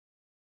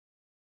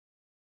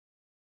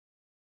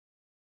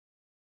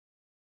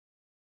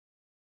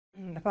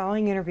The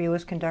following interview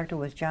was conducted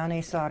with John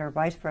A. Sautter,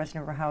 Vice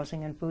President for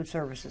Housing and Food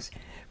Services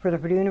for the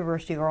Purdue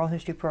University Oral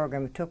History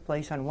Program. It took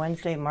place on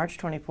Wednesday, March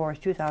 24,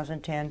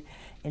 2010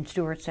 in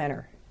Stewart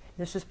Center.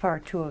 This is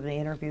part 2 of the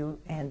interview,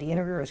 and the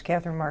interviewer is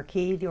Katherine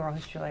Markee, the Oral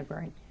History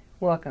Librarian.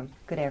 Welcome.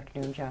 Good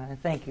afternoon, John, and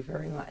thank you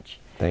very much.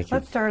 Thank you.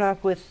 Let's start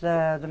off with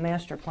the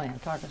master plan.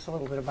 Talk us a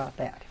little bit about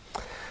that.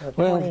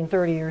 20 and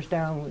 30 years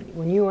down,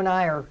 when you and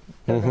I are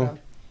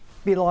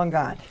be long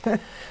gone.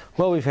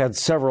 Well, we've had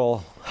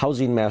several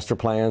housing master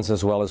plans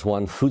as well as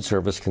one food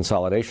service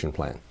consolidation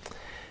plan.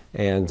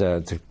 And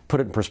to put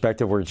it in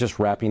perspective, we're just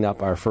wrapping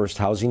up our first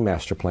housing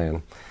master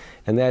plan.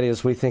 And that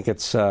is, we think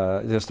it's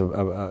just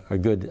a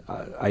good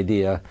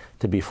idea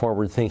to be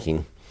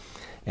forward-thinking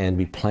and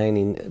be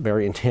planning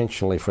very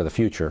intentionally for the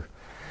future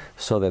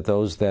so that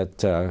those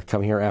that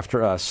come here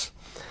after us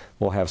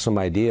will have some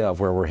idea of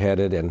where we're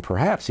headed and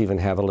perhaps even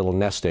have a little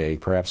nest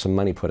egg, perhaps some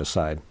money put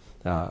aside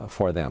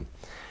for them.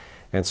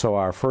 And so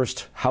our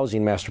first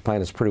housing master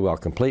plan is pretty well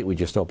complete. We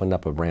just opened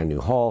up a brand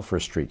new hall,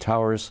 First Street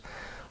Towers.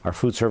 Our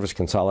food service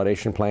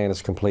consolidation plan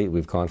is complete.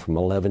 We've gone from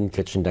 11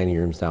 kitchen dining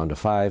rooms down to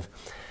 5.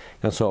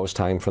 And so it was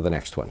time for the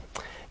next one.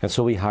 And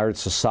so we hired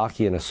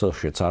Sasaki and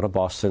Associates out of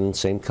Boston,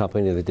 same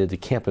company that did the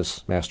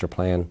campus master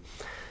plan.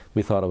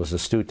 We thought it was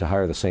astute to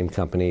hire the same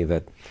company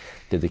that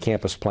did the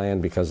campus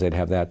plan because they'd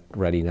have that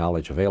ready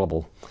knowledge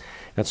available.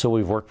 And so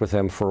we've worked with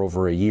them for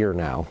over a year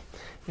now,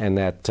 and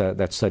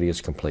that study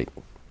is complete.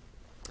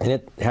 And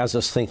it has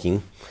us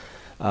thinking,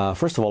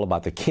 first of all,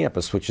 about the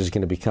campus, which is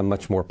going to become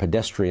much more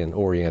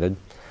pedestrian-oriented.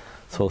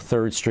 So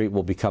 3rd Street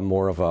will become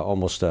more of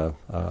almost a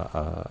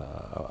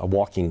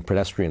walking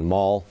pedestrian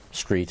mall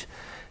street,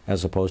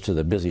 as opposed to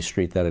the busy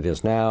street that it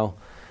is now.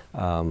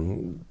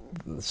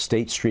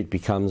 State Street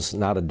becomes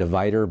not a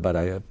divider, but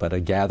a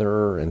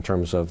gatherer in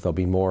terms of there'll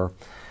be more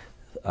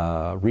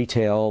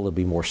retail, there'll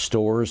be more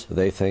stores,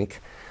 they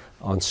think,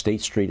 on State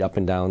Street, up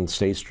and down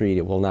State Street.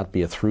 It will not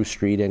be a through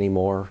street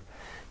anymore.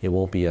 It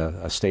won't be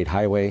a state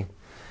highway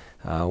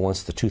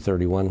once the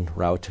 231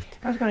 route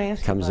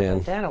comes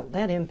in.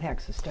 That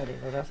impacts the study,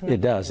 though, doesn't it?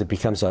 It does. It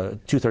becomes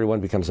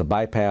 231 becomes a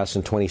bypass,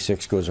 and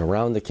 26 goes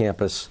around the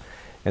campus.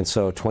 And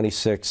so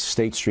 26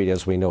 State Street,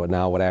 as we know it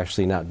now, would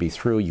actually not be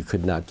through. You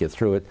could not get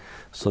through it.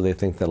 So they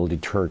think that'll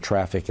deter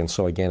traffic. And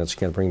so, again, it's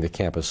going to bring the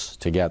campus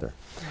together.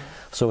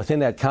 So within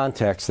that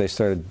context, they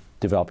started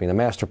developing a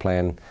master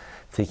plan,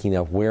 thinking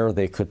of where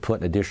they could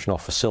put additional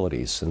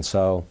facilities. And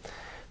so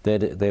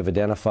they've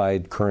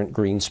identified current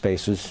green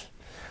spaces.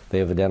 They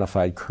have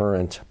identified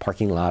current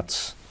parking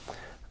lots.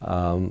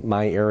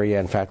 My area,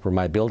 in fact, where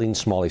my building,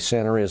 Smalley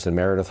Center, is, and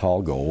Meredith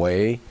Hall, go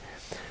away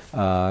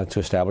to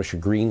establish a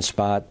green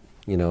spot,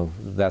 you know,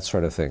 that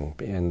sort of thing.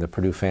 In the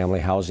Purdue family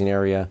housing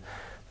area,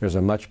 there's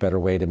a much better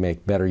way to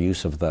make better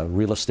use of the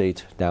real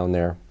estate down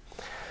there.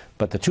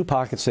 But the 2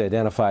 pockets they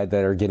identified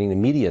that are getting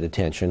immediate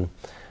attention,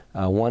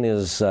 one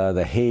is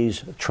the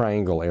Hayes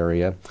Triangle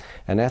area,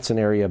 and that's an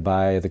area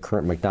by the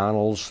current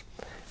McDonald's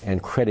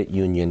and credit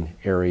union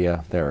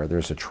area there.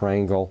 There's a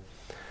triangle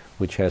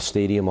which has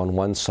Stadium on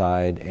one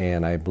side,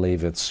 and I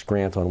believe it's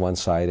Grant on one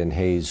side and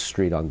Hayes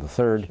Street on the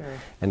 3rd,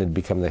 and it'd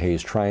become the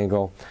Hayes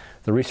Triangle.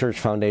 The Research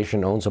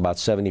Foundation owns about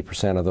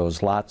 70% of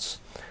those lots,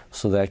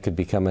 so that could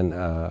become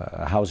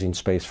a housing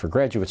space for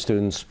graduate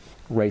students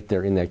right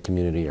there in that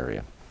community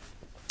area.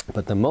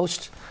 But the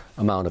most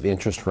amount of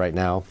interest right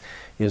now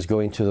is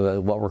going to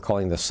what we're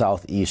calling the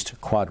southeast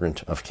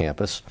quadrant of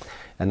campus,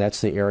 and that's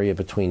the area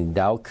between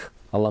Dauch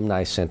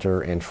Alumni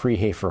Center and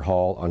Freehafer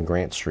Hall on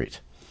Grant Street.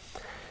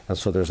 And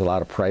so there's a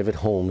lot of private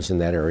homes in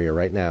that area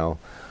right now.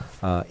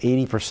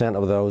 80%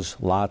 of those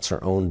lots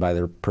are owned by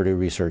the Purdue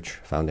Research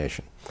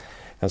Foundation.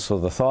 And so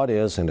the thought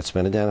is, and it's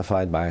been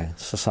identified by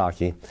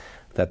Sasaki,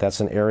 that that's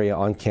an area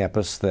on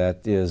campus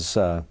that is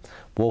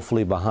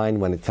woefully behind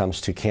when it comes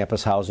to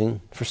campus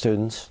housing for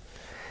students.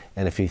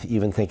 And if you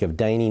even think of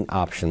dining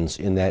options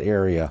in that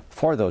area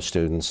for those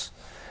students,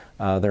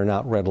 they're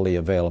not readily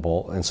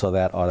available, and so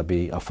that ought to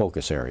be a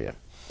focus area.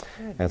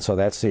 Good. And so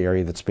that's the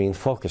area that's being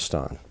focused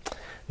on.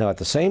 Now, at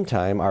the same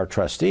time, our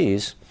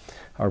trustees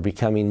are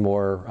becoming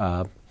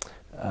more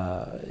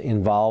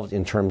involved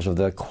in terms of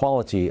the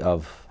quality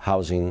of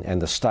housing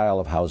and the style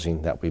of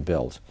housing that we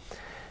build.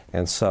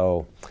 And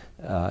so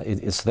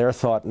it's their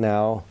thought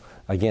now,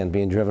 again,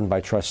 being driven by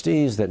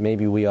trustees, that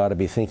maybe we ought to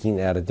be thinking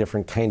at a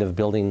different kind of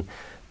building,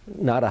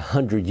 not a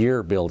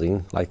 100-year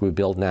building like we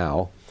build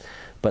now,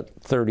 but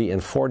 30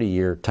 and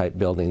 40-year type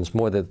buildings,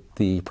 more that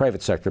the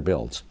private sector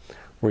builds,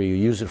 where you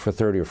use it for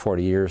 30 or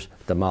 40 years,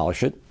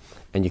 demolish it,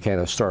 and you kind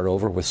of start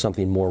over with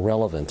something more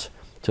relevant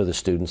to the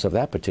students of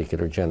that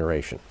particular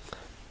generation.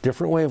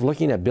 Different way of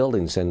looking at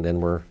buildings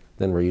than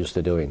we're used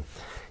to doing.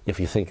 If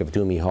you think of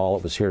Doomey Hall,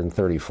 it was here in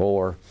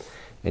 34,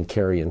 and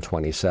Cary in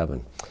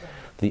 27.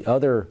 The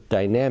other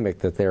dynamic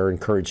that they're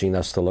encouraging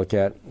us to look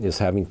at is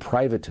having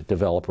private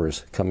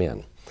developers come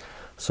in.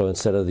 So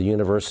instead of the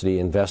university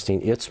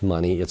investing its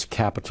money, its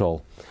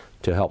capital,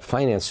 to help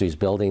finance these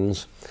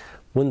buildings,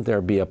 wouldn't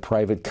there be a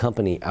private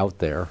company out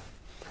there,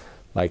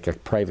 like a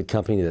private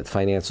company that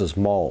finances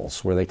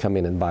malls, where they come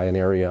in and buy an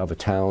area of a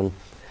town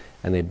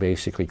and they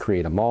basically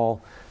create a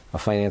mall. A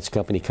finance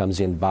company comes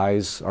in,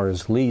 buys or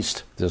has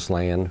leased this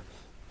land,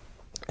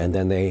 and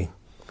then they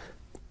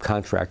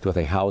contract with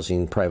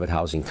a private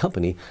housing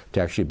company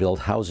to actually build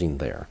housing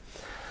there.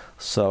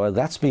 So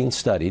that's being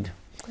studied.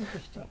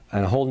 Interesting.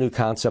 And a whole new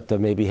concept of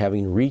maybe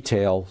having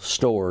retail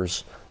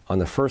stores on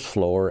the first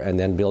floor and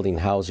then building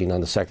housing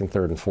on the second,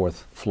 third, and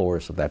fourth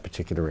floors of that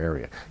particular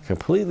area.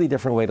 Completely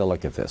different way to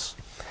look at this.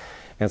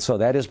 And so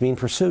that is being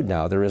pursued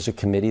now. There is a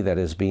committee that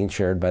is being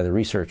chaired by the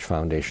Research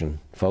Foundation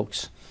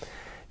folks,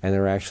 and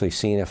they're actually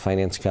seeing if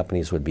finance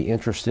companies would be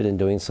interested in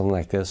doing something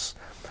like this.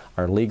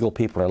 Our legal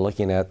people are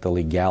looking at the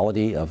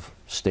legality of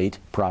state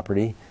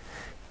property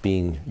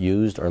being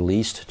used or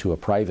leased to a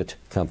private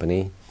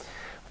company.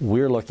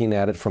 We're looking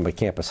at it from a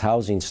campus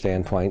housing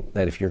standpoint,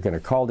 that if you're going to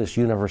call this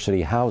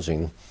university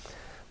housing,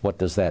 what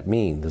does that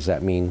mean? Does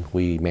that mean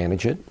we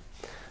manage it?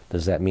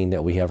 Does that mean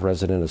that we have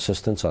resident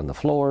assistants on the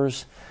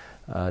floors?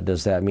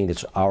 Does that mean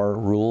it's our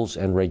rules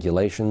and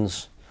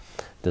regulations?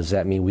 Does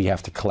that mean we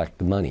have to collect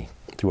the money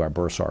through our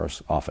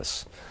bursar's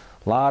office?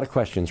 A lot of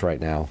questions right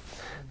now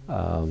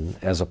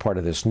as a part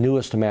of this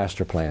newest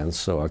master plan.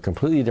 So a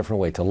completely different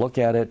way to look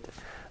at it,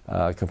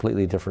 a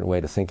completely different way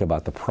to think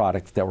about the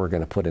product that we're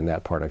going to put in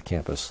that part of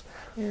campus.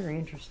 Very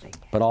interesting.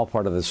 But all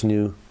part of this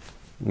new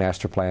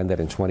master plan that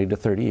in 20 to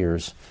 30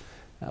 years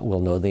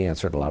we'll know the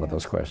answer to a lot of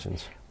those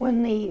questions.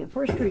 When the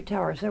First Street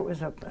Towers,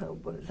 was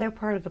that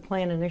part of the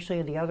plan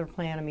initially, the other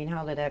plan? I mean,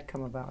 how did that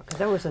come about? Because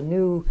that was a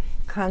new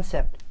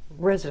concept,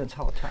 residence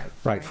hall type.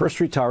 Right. First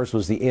Street Towers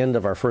was the end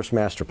of our first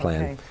master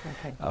plan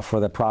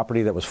for the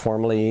property that was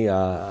formerly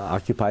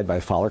occupied by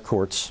Fowler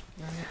Courts.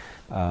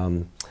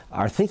 Right.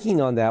 Our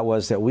thinking on that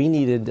was that we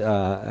needed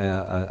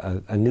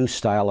a new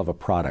style of a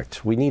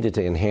product. We needed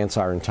to enhance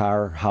our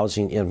entire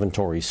housing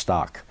inventory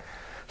stock.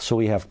 So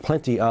we have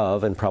plenty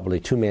of, and probably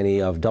too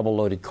many of,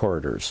 double-loaded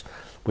corridors,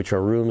 which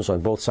are rooms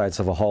on both sides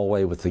of a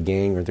hallway with the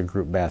gang or the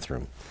group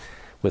bathroom.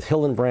 With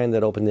Hillenbrand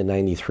that opened in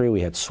 '93, we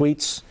had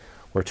suites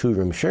where 2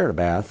 rooms shared a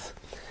bath.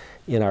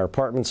 In our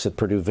apartments at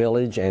Purdue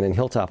Village and in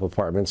Hilltop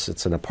Apartments,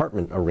 it's an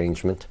apartment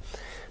arrangement.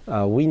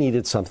 We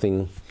needed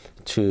something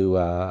to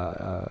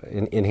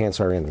enhance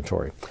our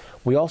inventory.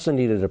 We also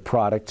needed a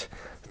product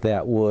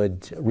that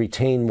would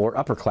retain more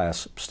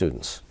upper-class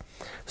students.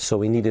 So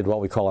we needed what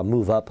we call a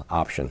move-up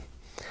option.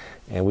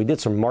 And we did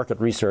some market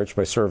research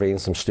by surveying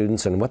some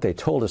students, and what they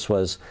told us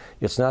was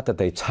it's not that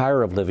they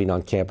tire of living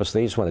on campus,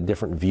 they just want a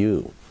different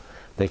view.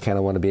 They kind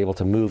of want to be able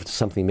to move to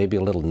something maybe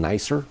a little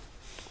nicer.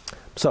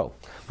 So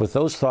with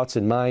those thoughts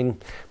in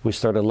mind, we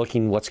started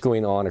looking what's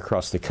going on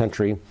across the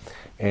country,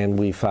 and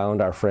we found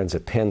our friends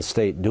at Penn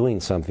State doing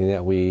something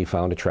that we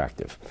found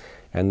attractive.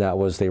 And that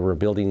was they were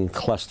building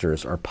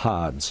clusters or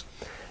pods.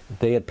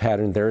 They had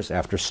patterned theirs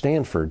after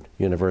Stanford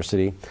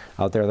University.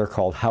 Out there they're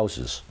called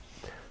houses.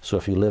 So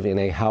if you live in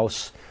a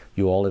house,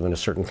 you all live in a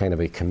certain kind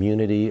of a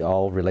community,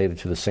 all related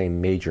to the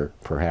same major,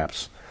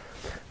 perhaps.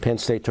 Penn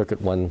State took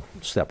it one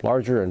step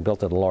larger and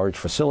built a large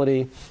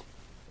facility,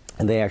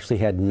 and they actually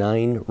had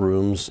 9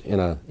 rooms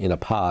in a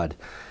pod,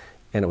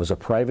 and it was a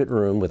private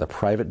room with a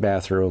private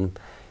bathroom,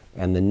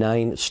 and the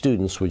 9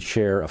 students would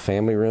share a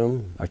family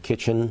room, a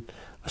kitchen,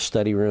 a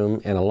study room,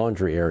 and a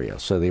laundry area.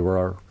 So they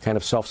were kind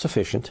of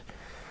self-sufficient.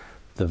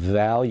 The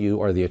value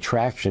or the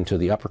attraction to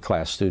the upper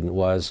class student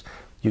was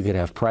you could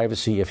have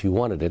privacy if you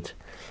wanted it,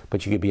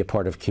 but you could be a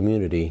part of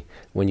community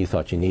when you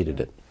thought you needed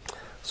it.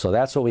 So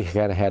that's what we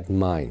kind of had in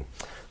mind.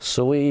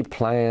 So we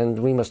planned,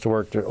 we must have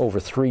worked over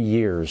 3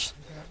 years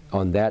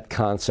on that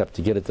concept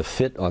to get it to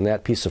fit on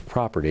that piece of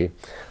property.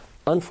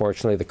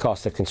 Unfortunately, the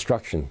cost of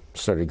construction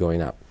started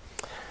going up.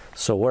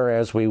 So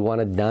whereas we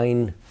wanted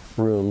 9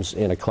 rooms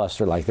in a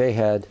cluster like they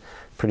had,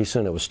 pretty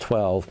soon it was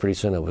 12, pretty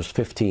soon it was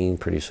 15,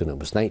 pretty soon it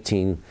was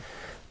 19.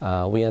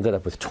 We ended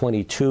up with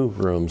 22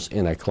 rooms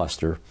in a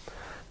cluster.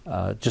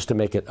 Just to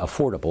make it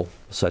affordable,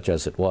 such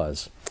as it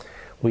was.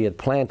 We had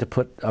planned to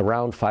put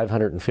around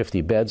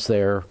 550 beds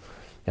there,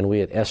 and we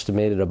had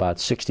estimated about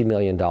 $60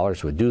 million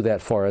would do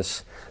that for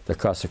us. The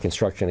cost of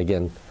construction,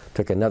 again,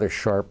 took another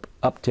sharp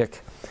uptick,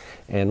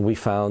 and we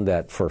found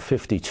that for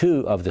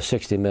 52 of the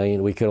 $60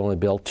 million, we could only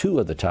build 2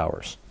 of the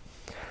towers.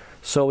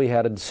 So we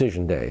had a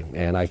decision day,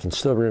 and I can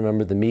still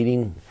remember the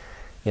meeting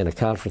in a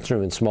conference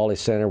room in Smalley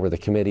Center where the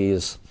committee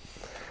is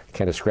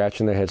kind of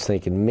scratching their heads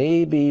thinking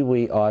maybe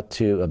we ought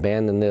to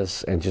abandon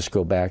this and just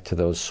go back to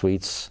those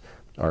suites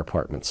or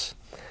apartments.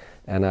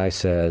 And I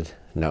said,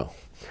 no.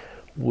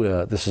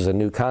 This is a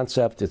new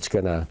concept. It's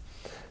going to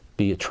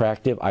be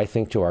attractive, I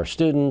think, to our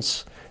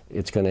students.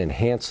 It's going to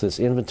enhance this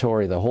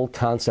inventory. The whole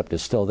concept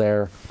is still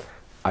there.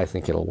 I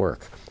think it'll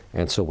work.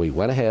 And so we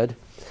went ahead,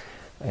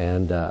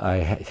 and I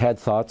had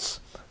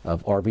thoughts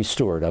of R.B.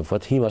 Stewart, of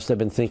what he must have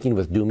been thinking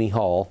with Doomey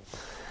Hall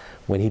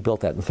when he built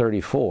that in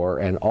 '34,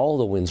 and all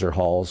the Windsor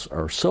halls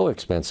are so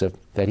expensive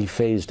that he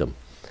phased them.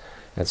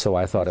 And so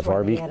I thought if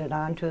R.B. added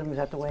on to them, is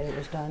that the way it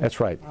was done? That's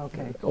right.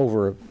 Okay.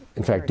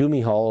 In fact,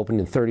 Doomey Hall opened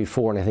in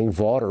 '34, and I think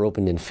Vaughter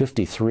opened in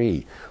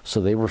 '53.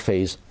 So they were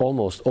phased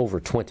almost over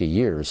 20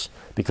 years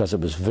because it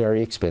was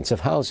very expensive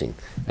housing.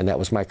 And that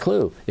was my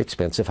clue.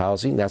 Expensive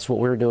housing, that's what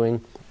we're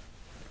doing.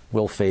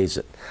 we'll phase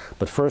it.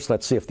 But first,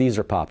 let's see if these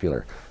are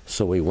popular.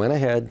 So we went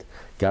ahead,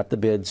 got the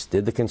bids,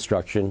 did the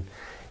construction,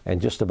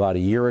 and just about a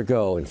year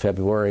ago, in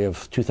February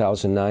of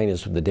 2009,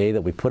 is the day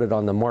that we put it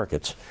on the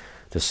market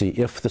to see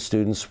if the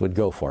students would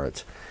go for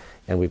it.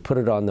 And we put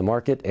it on the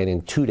market, and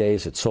in 2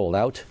 days it sold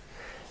out,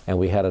 and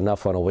we had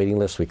enough on a waiting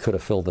list we could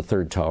have filled the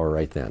third tower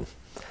right then.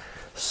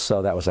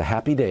 So that was a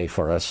happy day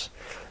for us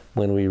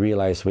when we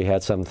realized we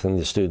had something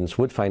the students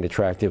would find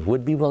attractive,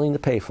 would be willing to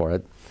pay for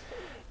it,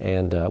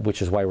 and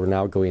which is why we're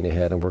now going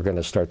ahead and we're going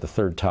to start the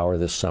third tower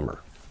this summer.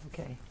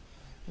 Okay.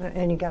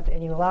 And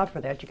you allowed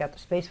for that. You got the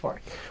space for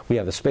it. We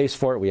have the space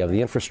for it. We have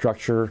the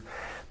infrastructure.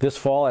 This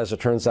fall, as it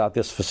turns out,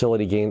 this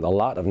facility gained a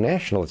lot of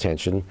national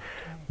attention.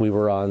 We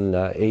were on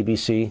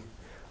ABC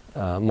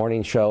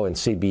morning show and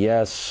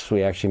CBS.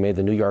 We actually made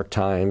the New York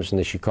Times and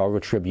the Chicago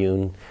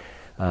Tribune.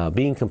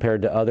 Being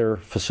compared to other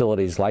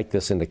facilities like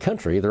this in the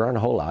country, there aren't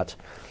a whole lot,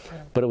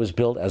 but it was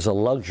built as a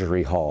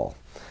luxury hall.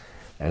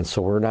 And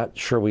so we're not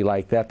sure we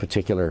like that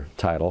particular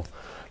title,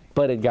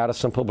 but it got us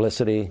some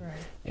publicity,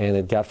 and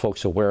it got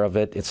folks aware of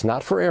it. It's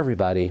not for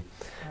everybody.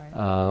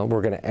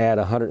 We're going to add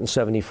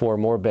 174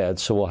 more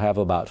beds, so we'll have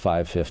about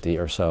 550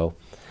 or so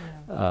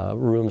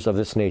rooms of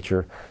this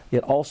nature.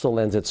 It also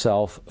lends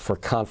itself for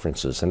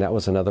conferences, and that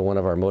was another one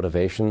of our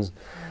motivations.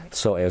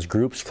 So as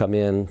groups come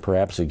in,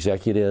 perhaps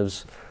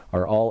executives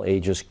or all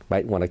ages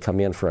might want to come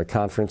in for a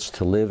conference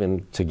to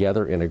live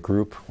together in a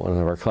group, one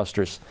of our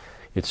clusters.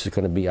 It's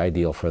going to be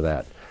ideal for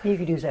that. You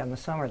could use that in the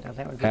summer, though.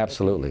 That would be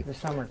absolutely the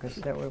summer, because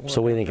that would work.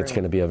 So we think it's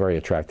going to be a very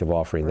attractive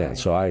offering then.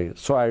 So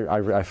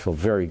I feel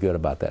very good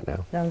about that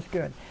now. Sounds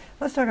good.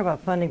 Let's talk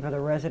about funding for the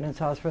residence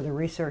halls for the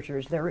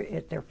researchers.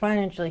 They're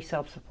financially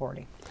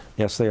self-supporting.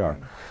 Yes, they are.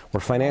 We're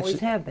financially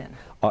always have been.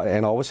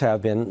 And always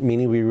have been,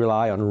 meaning we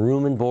rely on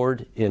room and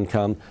board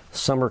income,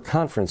 summer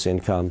conference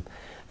income,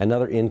 and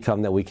other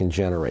income that we can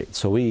generate.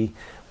 So we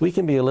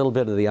can be a little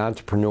bit of the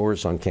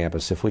entrepreneurs on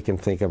campus if we can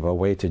think of a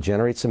way to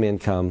generate some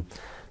income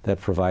that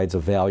provides a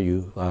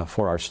value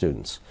for our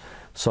students.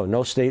 So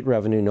no state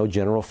revenue, no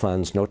general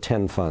funds, no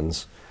 10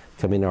 funds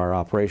come into our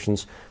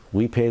operations.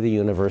 We pay the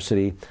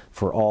university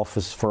for all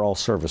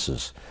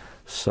services.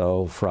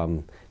 So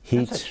from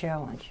heat, that's a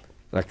challenge.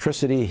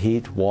 Electricity,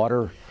 heat,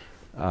 water,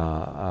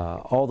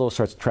 all those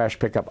sorts of trash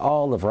pickup,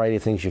 all the variety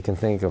of things you can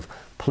think of,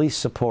 police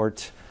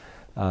support,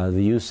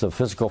 the use of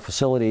physical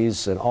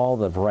facilities, and all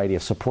the variety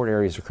of support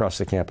areas across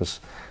the campus.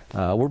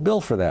 We're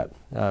billed for that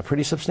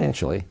pretty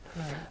substantially,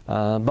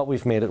 but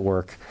we've made it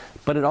work.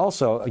 But it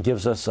also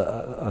gives us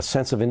a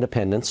sense of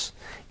independence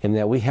in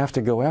that we have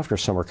to go after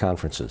summer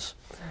conferences.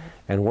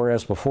 And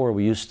whereas before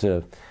we used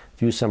to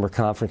view summer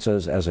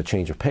conferences as a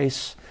change of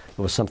pace,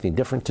 it was something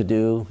different to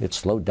do, it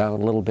slowed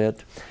down a little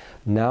bit.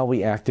 Now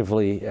we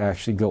actively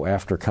actually go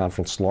after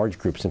conference, large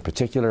groups in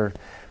particular,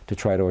 to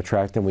try to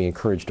attract them. We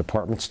encourage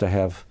departments to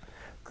have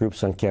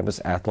groups on campus,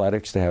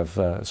 athletics to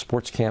have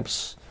sports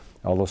camps,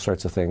 all those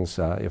sorts of things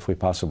if we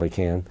possibly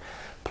can.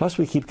 Plus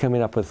we keep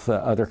coming up with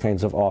other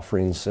kinds of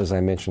offerings, as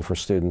I mentioned, for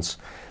students.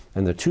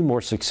 And the two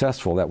more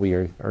successful that we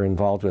are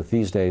involved with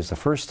these days, the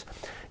first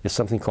is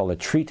something called a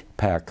treat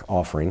pack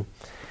offering.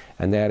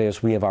 And that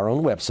is, we have our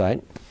own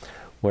website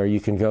where you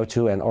can go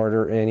to and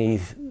order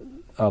any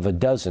of a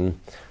dozen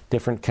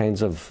different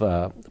kinds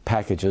of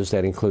packages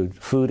that include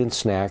food and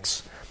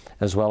snacks,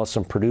 as well as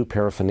some Purdue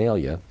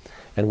paraphernalia.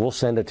 And we'll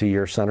send it to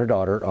your son or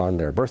daughter on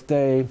their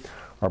birthday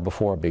or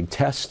before a big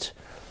test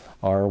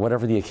or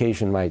whatever the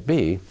occasion might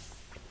be.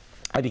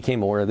 I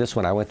became aware of this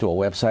when I went to a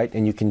website,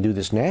 and you can do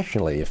this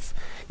nationally.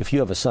 If you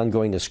have a son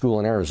going to school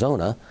in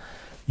Arizona,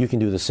 you can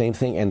do the same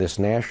thing, and this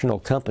national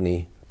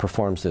company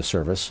performs this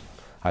service.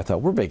 I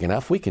thought, we're big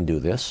enough, we can do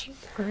this.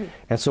 Great.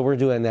 And so we're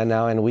doing that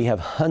now, and we have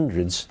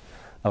hundreds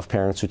of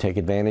parents who take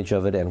advantage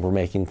of it, and we're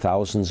making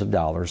thousands of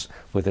dollars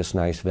with this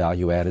nice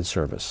value-added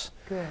service.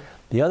 Good.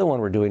 The other one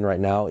we're doing right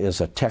now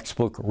is a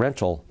textbook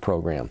rental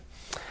program.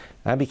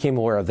 I became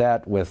aware of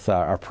that with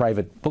our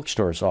private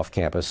bookstores off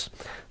campus,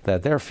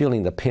 that they're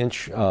feeling the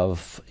pinch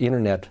of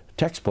internet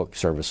textbook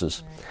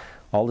services. Right.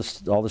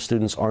 All the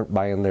students aren't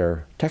buying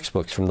their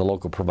textbooks from the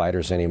local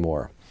providers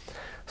anymore.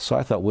 So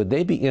I thought, would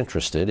they be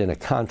interested in a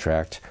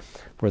contract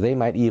where they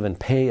might even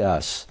pay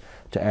us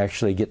to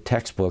actually get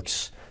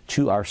textbooks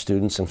to our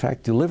students, in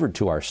fact, delivered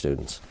to our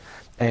students?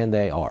 And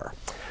they are.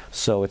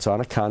 So it's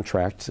on a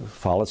contract.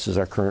 Follitz is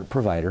our current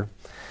provider.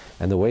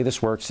 And the way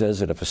this works is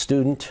that if a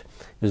student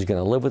is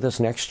going to live with us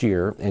next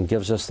year and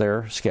gives us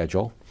their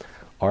schedule,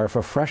 or if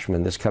a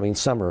freshman this coming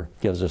summer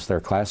gives us their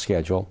class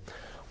schedule,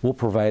 we'll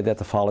provide that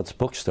to Follitz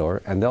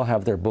bookstore, and they'll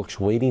have their books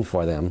waiting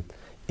for them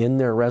in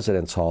their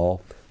residence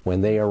hall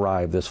when they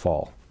arrive this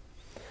fall.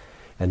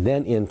 And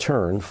then in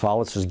turn,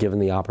 Follitz is given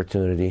the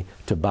opportunity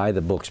to buy the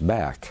books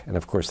back. And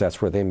of course,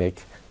 that's where they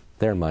make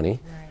their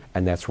money,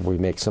 and that's where we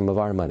make some of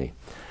our money.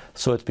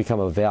 So it's become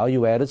a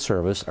value-added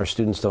service. Our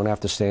students don't have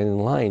to stand in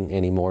line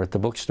anymore at the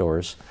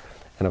bookstores.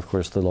 And of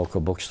course, the local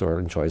bookstore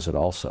enjoys it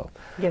also.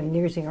 Again,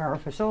 using our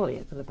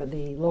facility,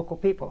 the local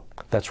people.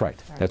 That's right.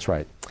 That's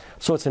right.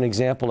 So it's an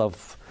example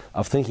of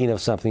thinking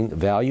of something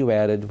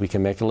value-added. We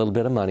can make a little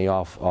bit of money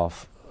off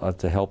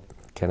to help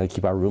kind of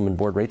keep our room and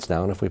board rates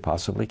down if we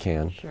possibly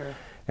can. Sure.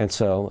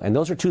 And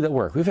those are two that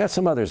work. We've had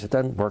some others that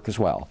doesn't work as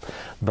well,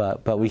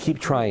 but we keep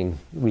trying.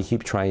 We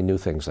keep trying new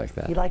things like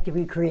that. You like to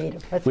be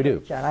creative. That's we great,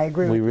 do. John. I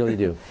agree. We with really you.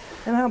 do.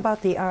 And how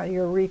about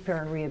your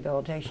repair and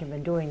rehabilitation? You've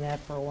been doing that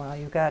for a while.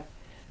 You've got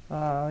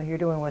you're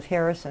doing with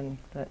Harrison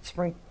that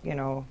spring,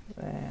 and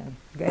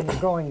you're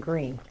going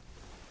green.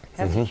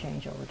 That's a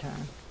change over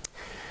time.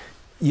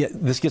 Yeah,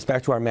 this gets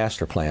back to our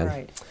master plan.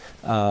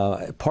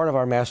 Right. Part of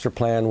our master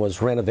plan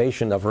was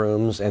renovation of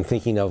rooms and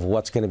thinking of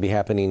what's going to be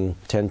happening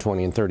 10,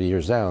 20, and 30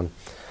 years down,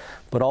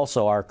 but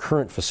also our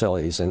current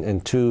facilities.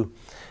 And two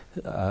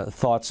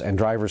thoughts and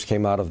drivers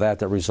came out of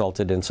that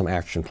resulted in some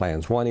action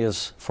plans. One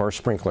is for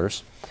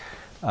sprinklers.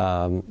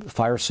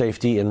 Fire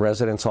safety in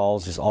residence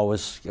halls is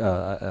always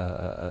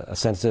a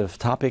sensitive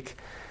topic.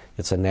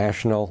 It's a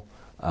national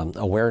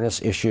awareness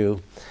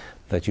issue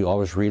that you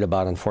always read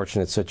about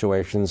unfortunate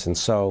situations. And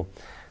so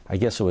I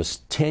guess it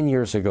was 10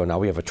 years ago now.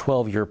 We have a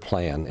 12-year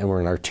plan, and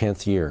we're in our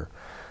 10th year.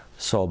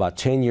 So about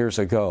 10 years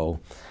ago,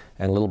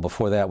 and a little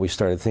before that, we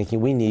started thinking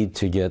we need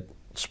to get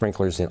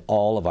sprinklers in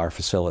all of our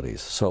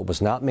facilities. So it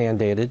was not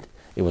mandated,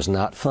 it was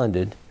not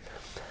funded,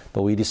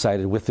 but we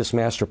decided with this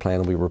master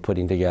plan we were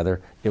putting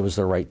together, it was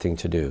the right thing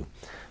to do.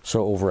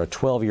 So over a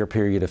 12-year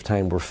period of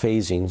time, we're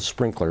phasing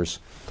sprinklers,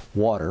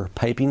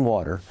 piping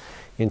water,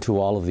 into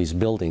all of these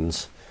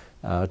buildings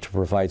to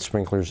provide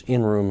sprinklers,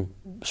 in-room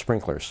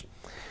sprinklers,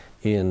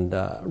 in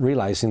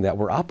realizing that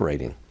we're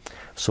operating.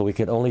 So we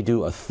could only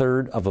do a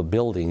third of a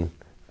building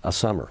a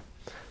summer.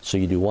 So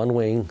you do one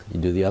wing, you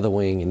do the other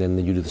wing, and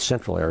then you do the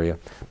central area,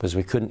 because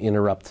we couldn't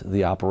interrupt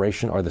the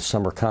operation or the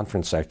summer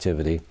conference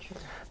activity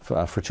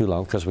for too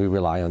long, because we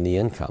rely on the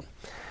income.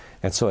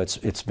 And so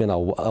it's been a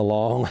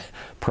long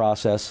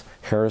process.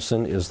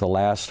 Harrison is the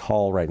last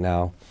hall right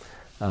now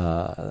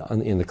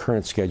in the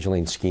current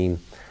scheduling scheme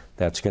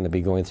that's going to be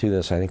going through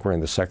this. I think we're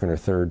in the second or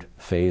third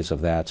phase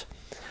of that.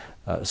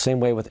 Same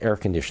way with air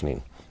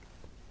conditioning.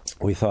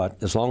 We thought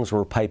as long as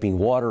we're piping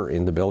water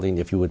in the building,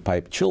 if you would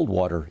pipe chilled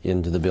water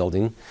into the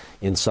building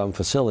in some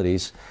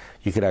facilities,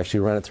 you could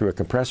actually run it through a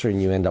compressor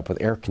and you end up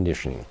with air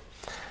conditioning.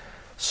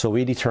 So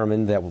we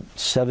determined that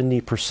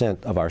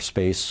 70% of our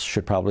space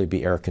should probably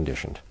be air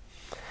conditioned.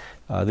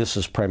 This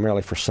is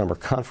primarily for summer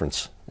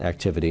conference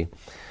activity.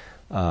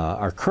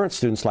 Our current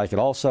students like it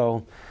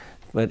also,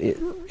 but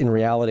in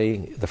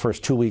reality, the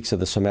first 2 weeks of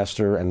the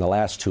semester and the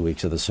last 2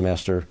 weeks of the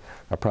semester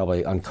are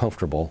probably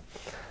uncomfortable.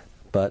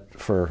 But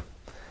for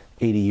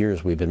 80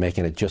 years, we've been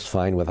making it just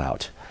fine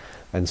without.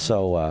 And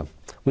so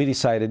we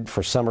decided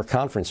for summer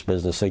conference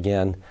business,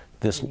 again,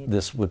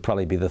 this would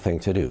probably be the thing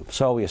to do.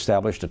 So we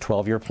established a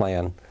 12-year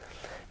plan.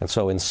 And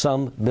so in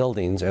some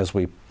buildings, as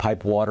we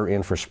pipe water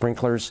in for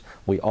sprinklers,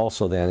 we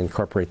also then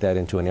incorporate that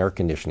into an air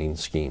conditioning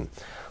scheme.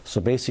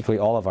 So basically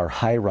all of our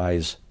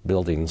high-rise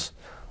buildings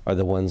are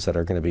the ones that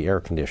are going to be air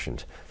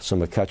conditioned. So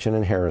McCutcheon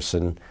and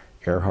Harrison,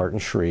 Earhart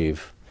and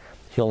Shreve,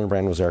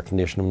 Hillenbrand was air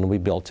conditioned when we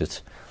built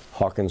it.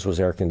 Hawkins was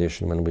air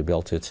conditioned when we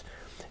built it.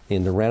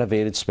 In the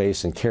renovated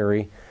space in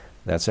Cary,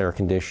 that's air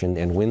conditioned.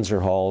 And Windsor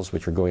Halls,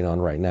 which are going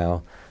on right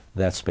now,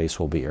 that space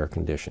will be air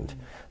conditioned.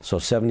 So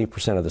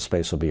 70% of the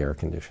space will be air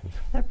conditioned.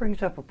 That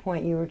brings up a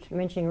point you were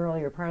mentioning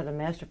earlier. Part of the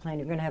master plan,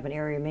 you're going to have an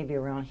area maybe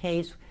around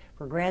Hayes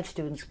for grad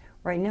students.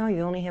 Right now,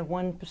 you only have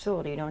one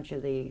facility, don't you?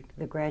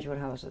 The graduate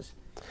houses.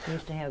 You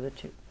used to have the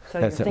two.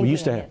 So that's it. We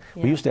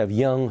used to have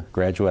Young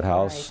Graduate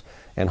House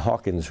and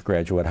Hawkins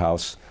Graduate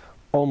House.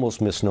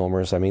 Almost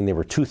misnomers. I mean, they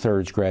were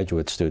 2/3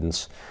 graduate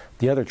students.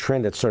 The other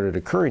trend that started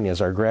occurring is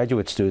our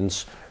graduate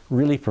students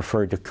really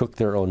preferred to cook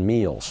their own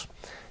meals.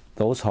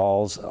 Those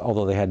halls,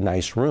 although they had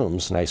nice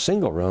rooms, nice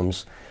single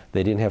rooms,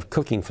 they didn't have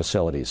cooking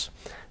facilities.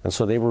 And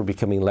so they were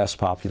becoming less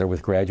popular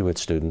with graduate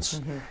students.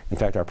 In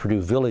fact, our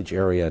Purdue Village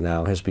area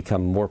now has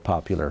become more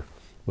popular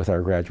with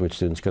our graduate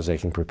students because they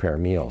can prepare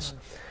meals.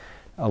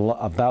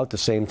 About the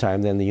same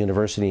time, then, the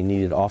university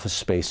needed office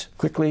space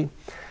quickly.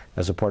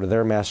 As a part of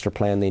their master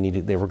plan,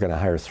 they were going to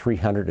hire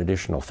 300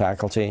 additional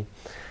faculty.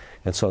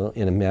 And so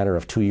in a matter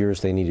of 2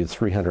 years, they needed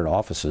 300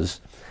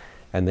 offices.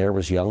 And there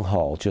was Young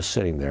Hall just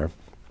sitting there.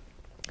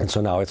 And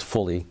so now it's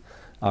fully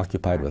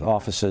occupied with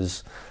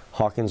offices.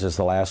 Hawkins is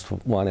the last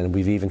one, and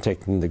we've even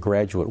taken the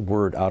graduate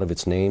word out of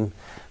its name,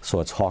 so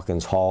it's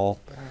Hawkins Hall.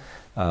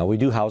 We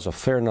do house a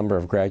fair number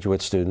of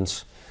graduate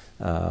students,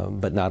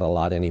 but not a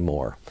lot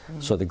anymore.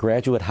 So the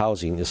graduate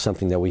housing is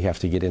something that we have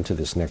to get into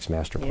this next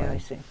master plan. Yeah, I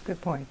see.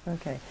 Good point.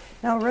 Okay.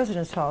 Now,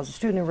 residence halls, the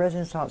student in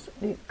residence halls,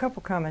 a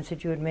couple comments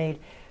that you had made.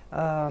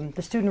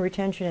 The student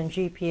retention and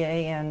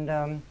GPA,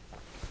 and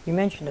you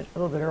mentioned it a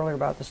little bit earlier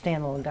about the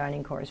standalone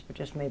dining course, but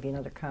just maybe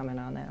another comment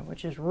on that,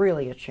 which is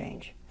really a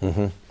change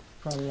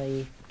from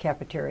the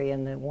cafeteria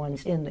and the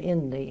ones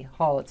in the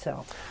hall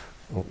itself.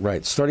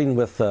 Right. Starting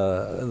with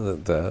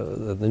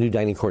the new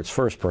dining courts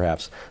first,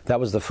 perhaps. That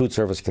was the food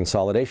service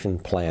consolidation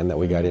plan that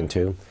we got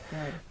into.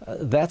 Right.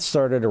 That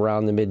started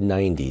around the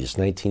mid-90s,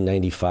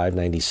 1995,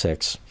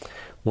 96,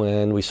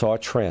 when we saw a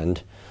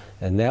trend,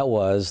 and that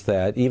was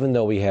that even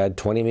though we had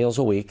 20 meals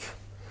a week,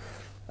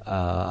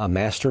 a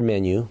master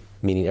menu,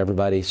 meaning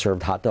everybody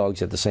served hot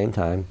dogs at the same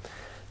time,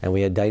 and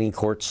we had dining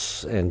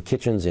courts and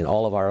kitchens in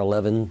all of our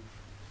 11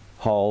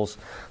 halls,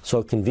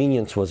 so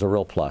convenience was a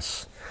real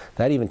plus.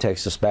 That even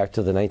takes us back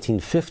to the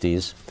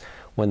 1950s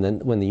when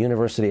the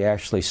university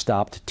actually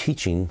stopped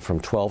teaching from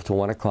 12 to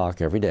 1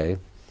 o'clock every day,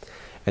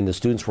 and the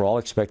students were all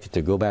expected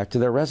to go back to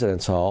their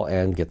residence hall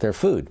and get their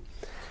food.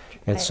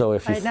 And so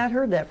if I had not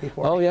heard that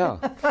before. Oh, yeah.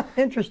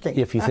 Interesting.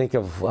 If you think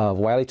of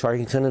Wiley,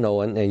 Tarkington, and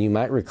Owen, and you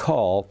might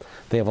recall,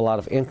 they have a lot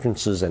of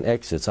entrances and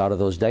exits out of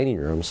those dining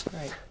rooms.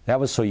 Right. That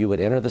was so you would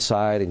enter the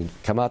side and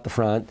come out the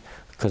front,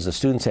 because the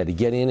students had to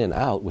get in and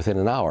out within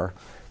an hour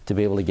to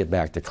be able to get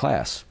back to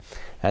class.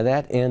 And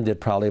that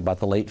ended probably about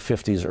the late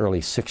 50s,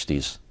 early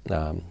 60s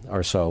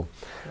or so,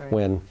 Right.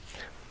 when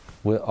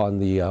on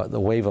the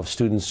wave of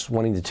students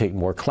wanting to take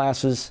more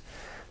classes,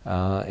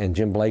 and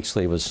Jim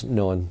Blakesley was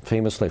known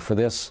famously for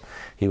this.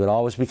 He would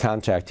always be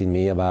contacting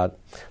me about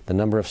the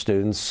number of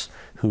students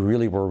who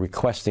really were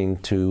requesting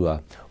to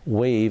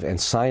waive and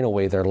sign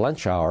away their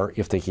lunch hour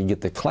if they could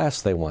get the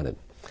class they wanted.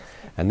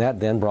 And that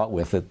then brought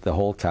with it the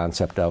whole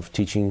concept of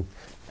teaching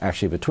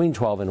actually between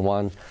 12 and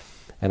 1,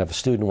 and if a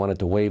student wanted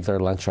to waive their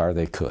lunch hour,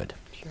 they could.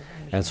 Sure,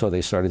 and so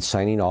they started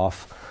signing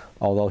off,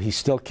 although he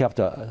still kept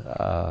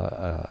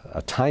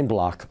a time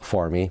block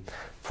for me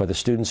for the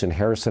students in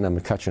Harrison and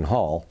McCutcheon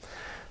Hall.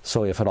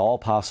 So if at all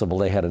possible,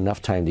 they had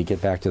enough time to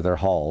get back to their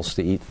halls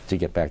to eat, to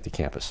get back to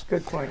campus.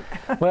 Good point.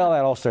 Well,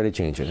 that all started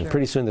changing. Sure. And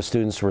pretty soon the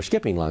students were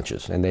skipping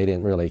lunches, and they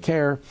didn't really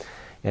care.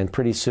 And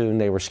pretty soon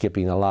they were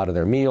skipping a lot of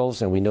their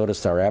meals, and we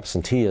noticed our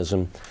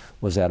absenteeism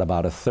was at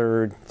about a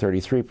third,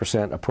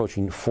 33%,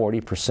 approaching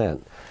 40%.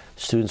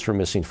 Students were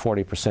missing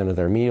 40% of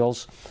their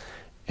meals,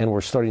 and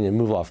we're starting to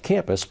move off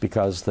campus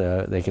because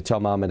they could tell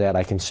Mom and Dad,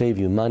 I can save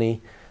you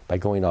money by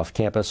going off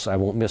campus. I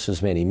won't miss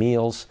as many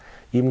meals.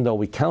 Even though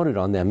we counted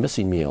on them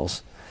missing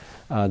meals,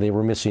 they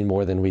were missing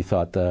more than we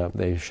thought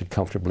they should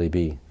comfortably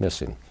be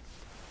missing.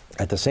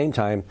 At the same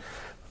time,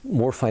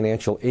 more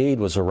financial aid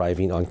was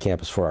arriving on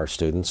campus for our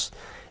students,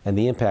 and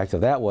the impact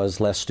of that was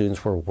less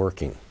students were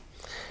working.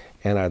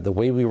 And the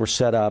way we were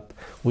set up,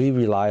 we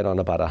relied on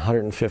about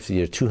 150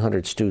 to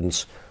 200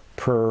 students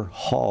per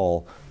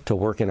hall to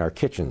work in our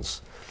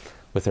kitchens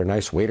with their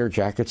nice waiter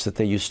jackets that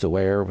they used to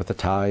wear with the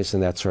ties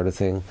and that sort of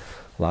thing.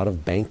 A lot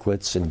of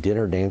banquets and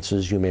dinner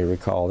dances, you may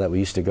recall, that we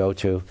used to go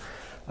to.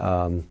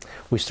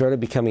 We started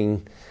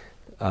becoming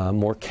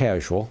more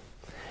casual,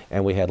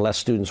 and we had less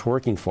students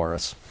working for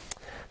us.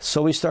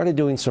 So we started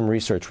doing some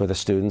research with the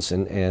students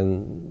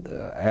and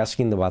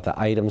asking them about the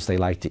items they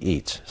like to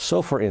eat.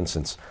 So for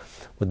instance,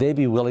 would they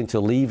be willing to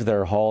leave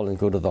their hall and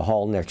go to the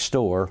hall next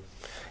door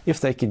if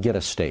they could get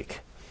a steak?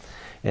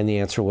 And the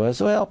answer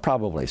was, well,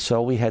 probably.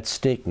 So we had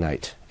steak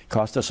night. It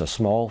cost us a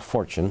small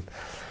fortune.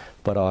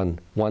 But on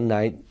one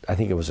night, I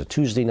think it was a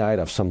Tuesday night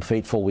of some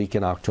fateful week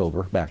in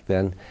October back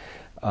then,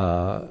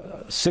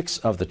 6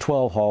 of the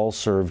 12 halls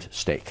served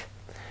steak.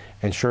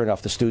 And sure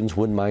enough, the students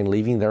wouldn't mind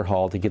leaving their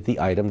hall to get the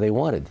item they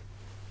wanted.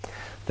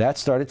 That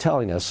started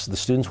telling us the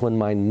students wouldn't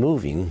mind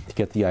moving to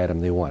get the item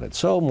they wanted.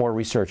 So more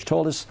research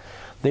told us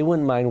they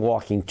wouldn't mind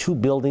walking 2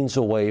 buildings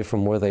away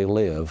from where they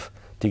live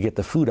to get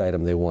the food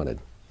item they wanted.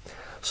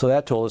 So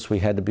that told us we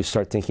had to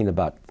start thinking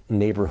about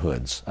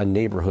neighborhoods, a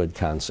neighborhood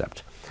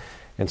concept.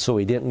 And so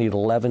we didn't need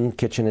 11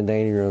 kitchen and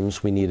dining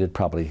rooms, we needed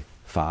probably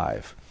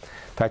 5. In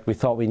fact, we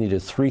thought we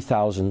needed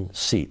 3,000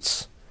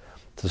 seats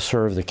to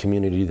serve the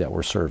community that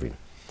we're serving.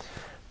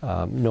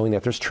 Knowing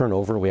that there's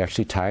turnover, we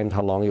actually timed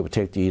how long it would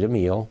take to eat a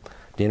meal.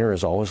 Dinner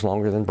is always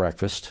longer than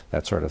breakfast,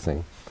 that sort of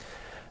thing.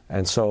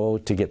 And so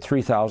to get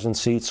 3,000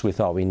 seats, we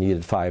thought we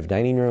needed 5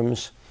 dining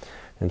rooms.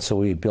 And so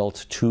we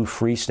built 2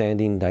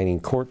 freestanding dining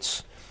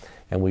courts,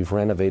 and we've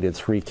renovated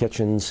 3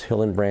 kitchens,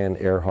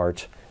 Hillenbrand,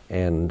 Earhart,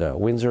 and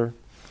Windsor,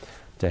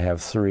 to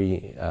have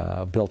 3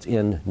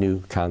 built-in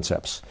new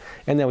concepts.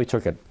 And then we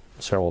took it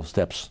several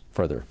steps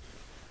further.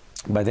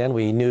 By then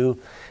we knew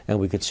and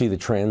we could see the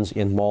trends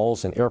in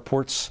malls and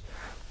airports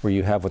where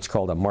you have what's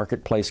called a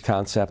marketplace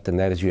concept, and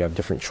that is you have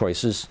different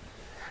choices.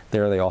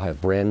 There they all have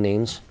brand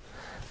names,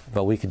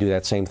 but we could do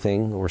that same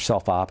thing. We're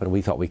self-op, and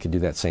we thought we could do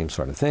that same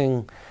sort of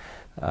thing.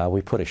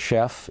 We put a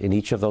chef in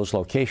each of those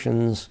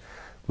locations.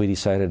 We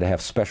decided to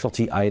have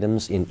specialty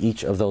items in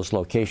each of those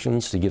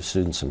locations to give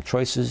students some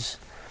choices.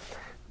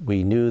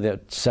 We knew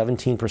that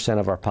 17%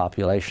 of our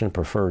population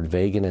preferred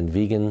vegan and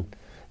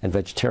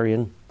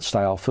vegetarian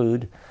style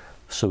food,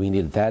 so we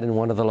needed that in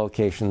one of the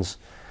locations.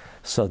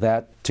 So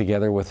that,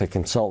 together with a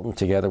consultant,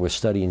 together with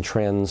studying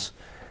trends,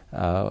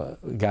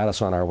 got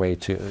us on our way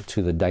to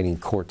the dining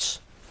courts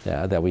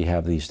that we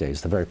have these days,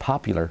 the very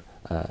popular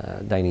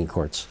dining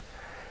courts.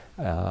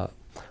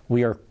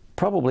 We are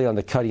probably on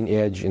the cutting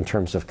edge in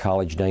terms of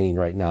college dining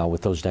right now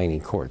with those dining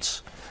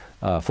courts.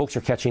 Folks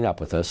are catching up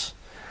with us.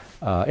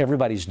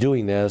 Everybody's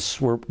doing this.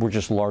 We're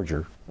just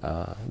larger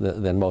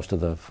than most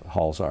of the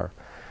halls are.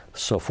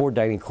 So Ford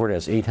Dining Court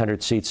has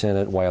 800 seats in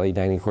it. Wiley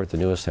Dining Court, the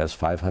newest, has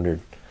 500.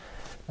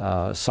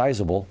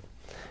 Sizable,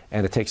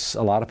 and it takes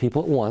a lot of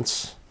people at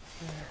once.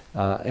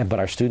 But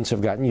our students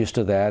have gotten used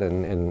to that.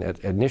 And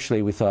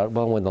initially we thought,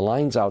 well, when the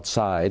line's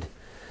outside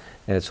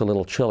and it's a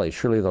little chilly.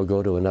 Surely they'll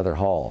go to another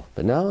hall.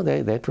 But no,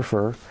 they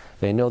prefer.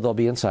 They know they'll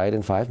be inside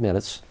in 5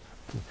 minutes.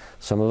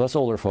 Some of us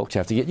older folks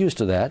have to get used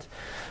to that.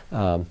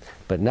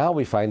 But now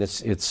we find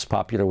it's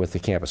popular with the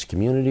campus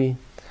community.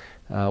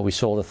 We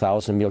sold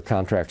 1,000 meal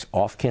contracts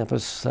off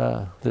campus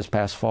this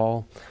past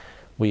fall.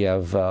 We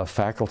have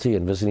faculty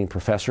and visiting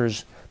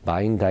professors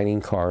buying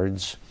dining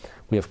cards.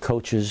 We have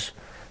coaches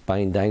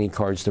buying dining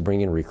cards to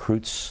bring in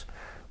recruits.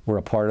 We're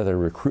a part of the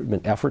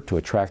recruitment effort to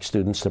attract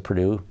students to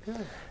Purdue.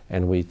 Good.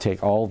 And we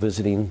take all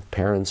visiting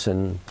parents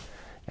and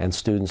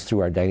students through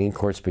our dining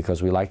courts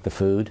because we like the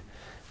food,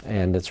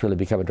 and it's really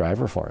become a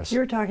driver for us. You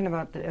were talking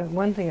about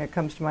one thing that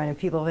comes to mind, and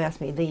people have asked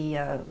me,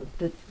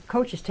 the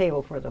coach's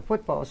table for the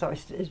football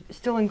is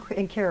still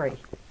in Cary.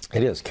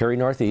 It is. Cary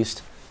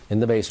Northeast in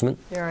the basement.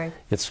 Yeah, right.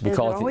 Has it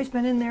always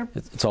been in there?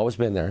 It's always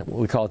been there.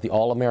 We call it the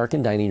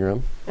All-American Dining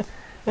Room.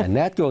 And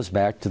that goes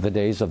back to the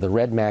days of the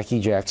Red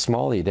Mackey, Jack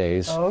Smalley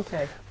days,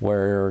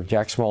 where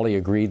Jack Smalley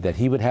agreed that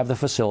he would have the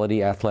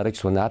facility,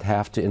 athletics would not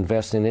have to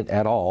invest in it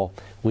at all.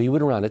 We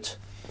would run it,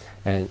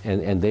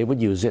 and they would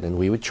use it, and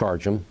we would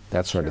charge them,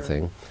 that sort of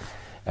thing.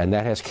 And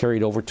that has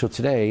carried over to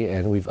today,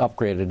 and we've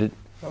upgraded it.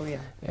 Oh, yeah.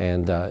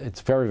 And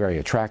it's very, very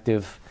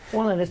attractive.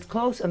 Well, and it's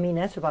close. I mean,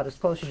 that's about as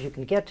close as you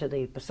can get to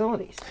the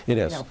facilities. It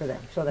is. For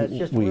them. So that's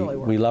just really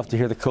working. We love to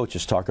hear the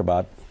coaches talk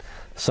about.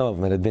 Some of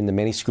them that have been to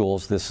many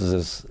schools. This is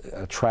as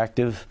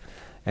attractive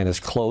and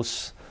as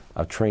close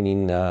a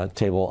training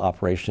table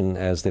operation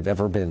as they've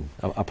ever been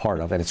a part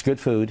of. And it's good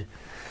food.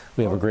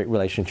 We have a great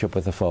relationship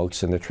with the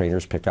folks, and the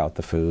trainers pick out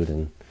the food,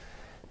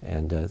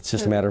 and it's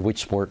just a matter of which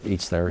sport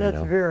eats there.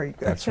 That's very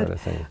good. That sort of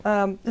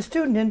thing. The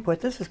student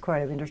input, this is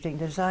quite interesting,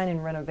 design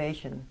and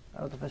renovation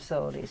of the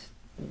facilities.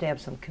 Did they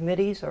have some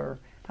committees, or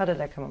how did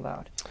that come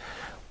about?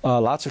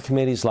 Lots of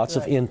committees, lots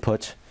of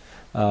input.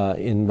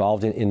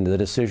 Involved in the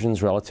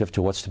decisions relative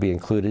to what's to be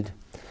included.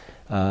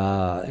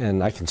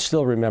 And I can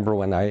still remember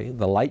when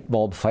the light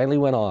bulb finally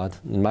went on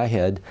in my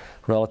head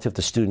relative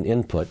to student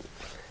input,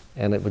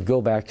 and it would go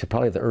back to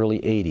probably the early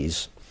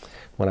 80s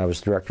when I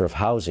was director of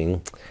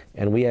housing,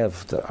 and we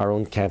have our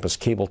own campus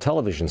cable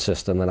television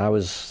system, and I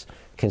was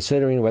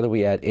considering whether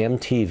we add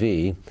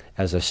MTV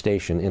as a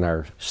station in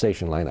our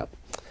station lineup.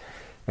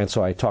 And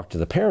so I talked to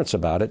the parents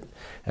about it,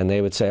 and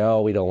they would say,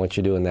 oh, we don't want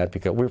you doing that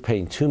because we're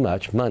paying too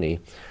much money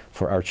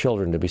for our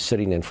children to be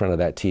sitting in front of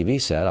that TV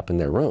set up in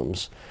their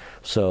rooms.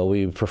 So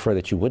we prefer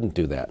that you wouldn't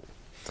do that.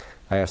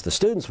 I asked the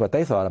students what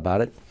they thought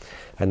about it,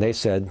 and they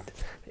said,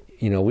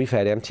 you know, we've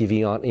had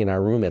MTV on in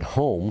our room at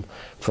home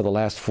for the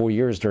last 4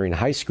 years during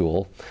high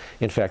school.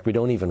 In fact, we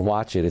don't even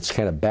watch it. It's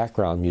kind of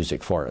background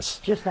music for us.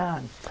 Just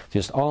on.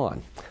 Just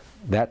on.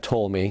 That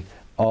told me,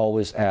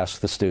 always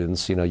ask the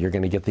students, you know, you're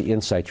going to get the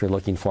insight you're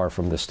looking for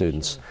from the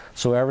students. Sure.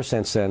 So ever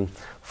since then,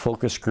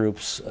 focus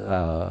groups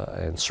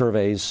and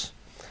surveys.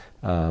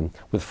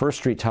 With First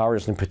Street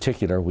Towers in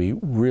particular, we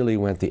really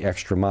went the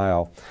extra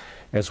mile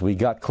as we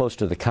got close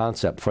to the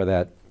concept for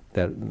that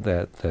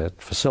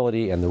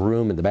facility and the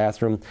room and the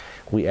bathroom.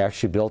 We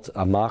actually built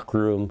a mock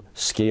room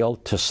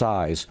scaled to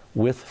size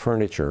with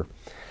furniture,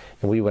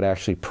 and we would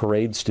actually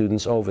parade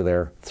students over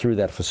there through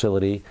that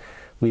facility.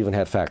 We even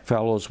had fact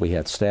fellows, we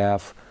had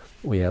staff,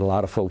 we had a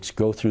lot of folks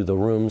go through the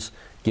rooms,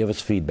 give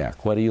us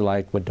feedback. What do you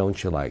like? What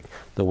don't you like?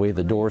 The way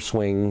the door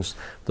swings,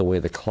 the way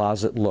the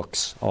closet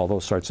looks, all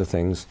those sorts of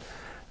things.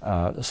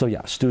 So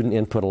yeah, student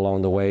input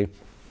along the way.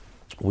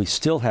 We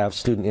still have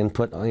student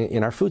input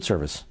in our food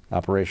service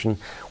operation.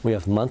 We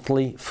have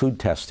monthly food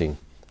testing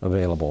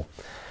available.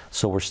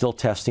 So we're still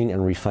testing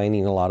and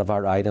refining a lot of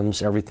our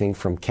items, everything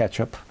from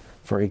ketchup,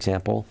 for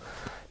example,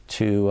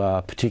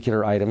 to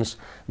particular items.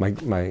 My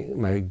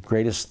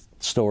greatest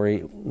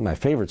story, my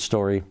favorite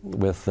story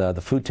with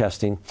the food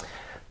testing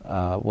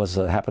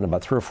happened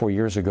about 3 or 4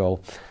 years ago,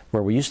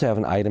 where we used to have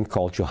an item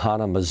called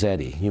Johanna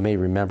Mazzetti. You may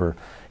remember,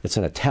 it's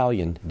an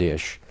Italian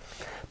dish,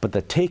 but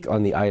the take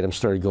on the item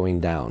started going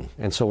down.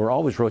 And so we're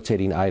always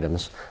rotating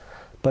items.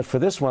 But for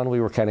this one, we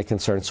were kind of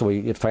concerned, so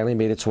it finally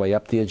made its way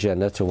up the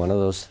agenda to one of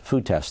those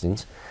food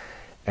testings,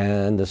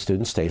 and the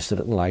students tasted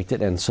it and liked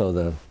it, and so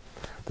the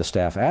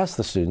staff asked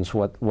the students,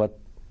 what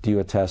do you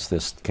attest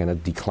this kind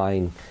of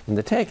decline in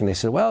the take? And they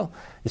said, well,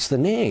 it's the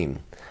name.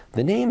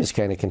 The name is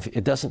kind of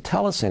it doesn't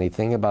tell us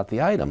anything about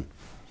the item.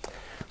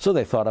 So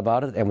they thought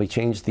about it, and we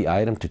changed the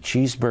item to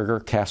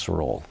cheeseburger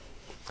casserole.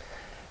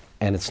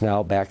 And it's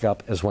now back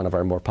up as one of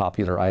our more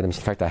popular items.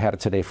 In fact, I had it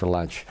today for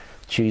lunch.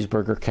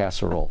 Cheeseburger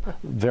casserole.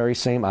 Very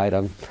same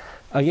item.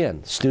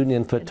 Again, student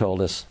input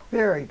told us.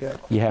 Very good.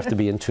 You have to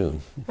be in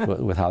tune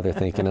with how they're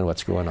thinking and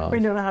what's going on. We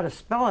don't know how to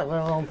spell it,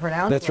 let alone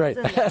pronounce it. That's right.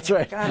 That's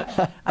right.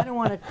 God, I don't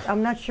want to.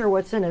 I'm not sure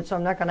what's in it, so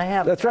I'm not going to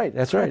have it. That's right.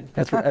 That's right.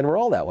 That's right. And we're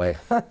all that way.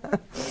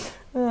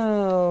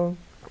 Oh.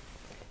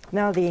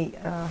 Now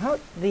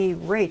the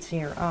rates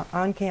here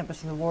on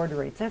campus and the ward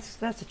rates.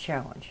 That's a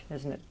challenge,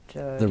 isn't it?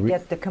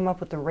 To come up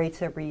with the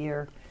rates every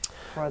year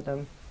for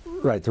them.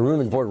 Right, the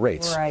room and board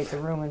rates. Right, the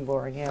room and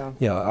board, yeah.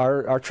 Yeah,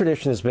 our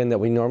tradition has been that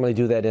we normally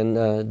do that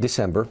in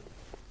December.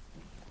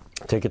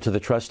 take it to the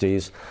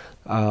trustees,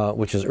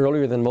 which is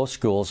earlier than most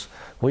schools.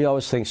 We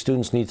always think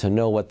students need to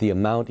know what the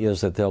amount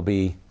is that they'll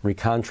be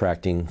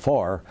recontracting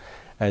for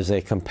as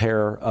they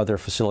compare other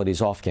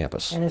facilities off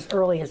campus. And as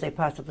early as they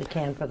possibly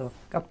can for the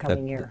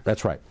upcoming year.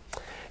 That's right.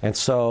 And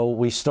so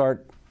we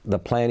start the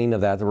planning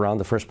of that around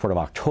the first part of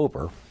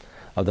October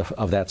of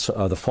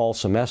the fall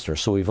semester.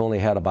 So we've only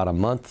had about a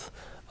month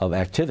of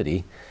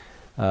activity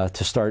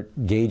to start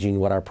gauging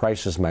what our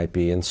prices might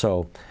be. And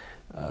so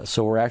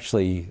we're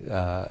actually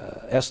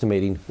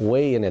estimating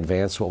way in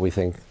advance what we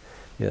think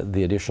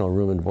the additional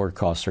room and board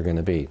costs are going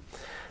to be.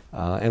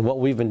 And what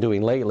we've been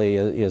doing lately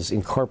is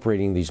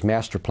incorporating these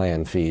master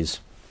plan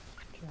fees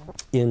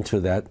into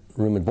that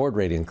room and board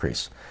rate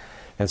increase.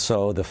 And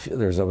so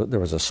there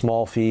was a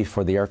small fee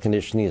for the air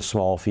conditioning, a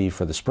small fee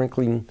for the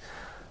sprinkling,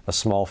 a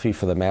small fee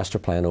for the master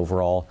plan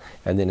overall,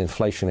 and then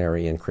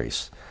inflationary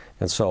increase.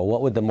 And so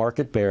what would the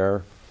market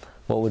bear?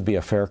 What would be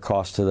a fair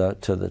cost to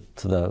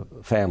the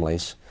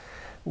families?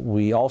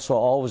 We also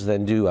always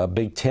then do a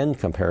Big Ten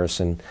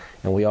comparison,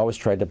 and we always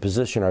try to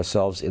position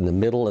ourselves in the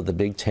middle of the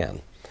Big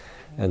Ten.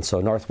 And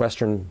so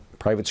Northwestern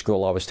private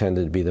school always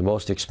tended to be the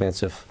most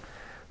expensive.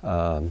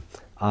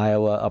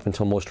 Iowa, up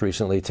until most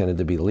recently, tended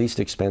to be the least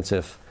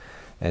expensive,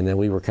 and then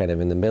we were kind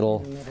of in the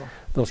middle.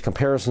 Those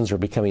comparisons are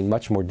becoming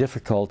much more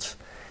difficult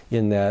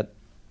in that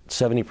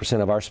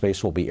 70% of our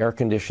space will be air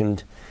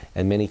conditioned,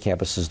 and many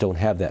campuses don't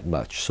have that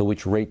much. So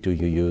which rate do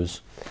you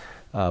use?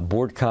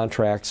 Board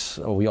contracts,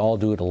 we all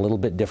do it a little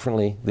bit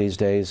differently these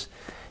days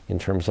in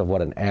terms of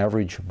what an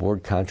average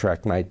board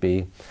contract might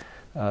be.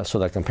 So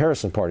the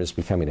comparison part is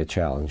becoming a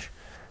challenge.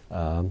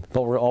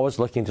 But we're always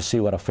looking to see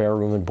what a fair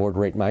room and board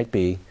rate might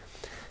be,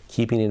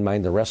 keeping in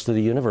mind the rest of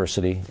the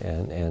university.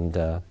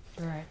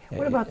 Right.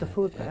 What about the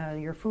food,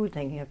 your food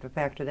thing? You have to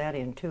factor that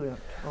in too.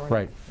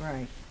 Right.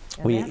 Right.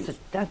 And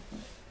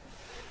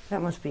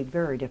that must be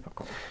very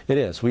difficult. It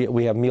is.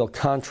 We have meal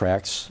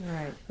contracts.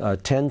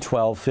 Right. 10,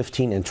 12,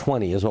 15, and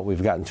 20 is what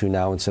we've gotten to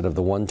now instead of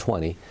the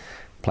 120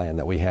 plan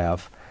that we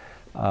have.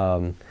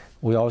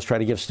 We always try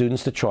to give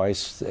students the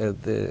choice, and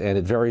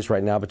it varies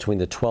right now between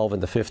the 12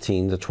 and the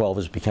 15. The 12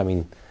 is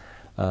becoming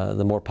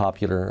the more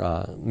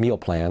popular meal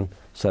plan,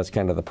 so that's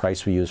kind of the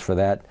price we use for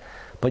that.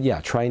 But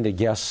yeah, trying to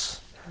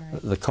guess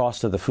the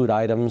cost of the food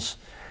items.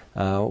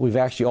 We've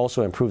actually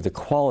also improved the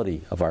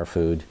quality of our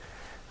food.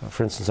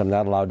 For instance, I'm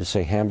not allowed to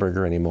say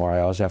hamburger anymore.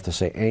 I always have to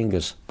say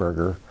Angus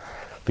burger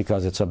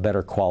because it's a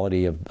better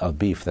quality of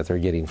beef that they're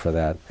getting for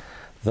that.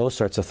 Those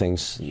sorts of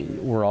things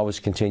we're always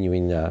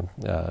continuing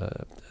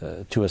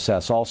to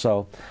assess.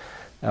 Also,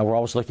 we're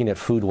always looking at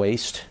food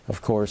waste,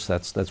 of course.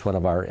 That's one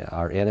of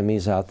our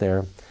enemies out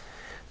there.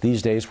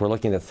 These days we're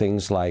looking at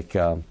things like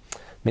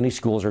many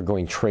schools are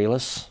going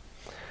trayless.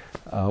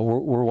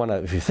 We're one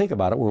of, if you think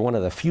about it, we're one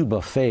of the few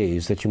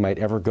buffets that you might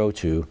ever go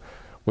to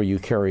where you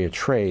carry a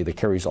tray that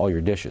carries all your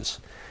dishes.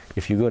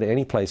 If you go to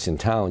any place in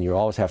town, you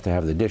always have to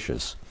have the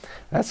dishes.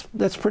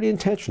 That's pretty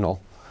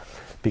intentional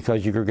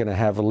because you're going to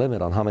have a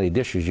limit on how many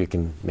dishes you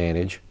can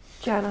manage.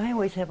 John, I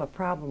always have a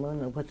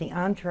problem with the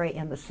entree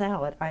and the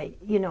salad. I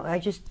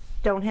just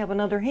don't have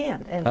another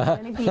hand, and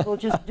many people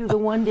just do the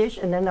one dish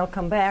and then they'll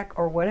come back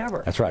or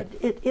whatever. That's right.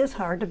 It is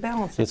hard to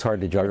balance it. It's hard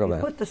to juggle that.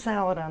 You put the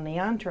salad on the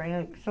entree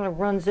and it sort of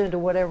runs into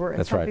whatever, and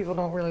That's some right. people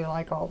don't really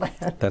like all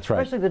that. That's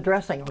right. Especially the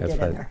dressing will That's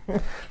get in right.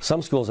 there.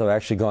 Some schools have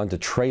actually gone to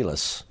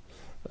trayless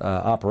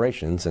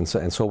operations, and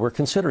so we're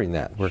considering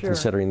that. We're Sure.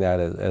 considering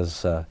that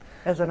as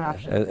an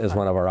option. as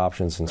one of our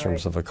options in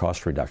terms Right. of a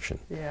cost reduction.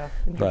 Yeah.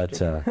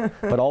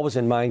 But always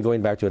in mind,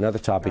 going back to another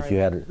topic you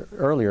had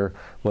earlier,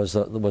 was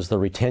the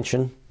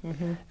retention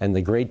and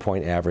the grade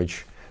point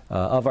average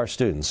of our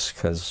students,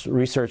 because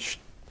research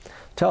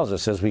tells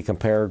us as we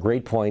compare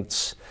grade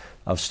points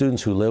of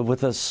students who live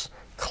with us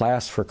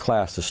class for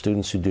class to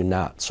students who do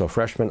not. So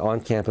freshmen on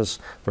campus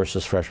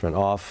versus freshmen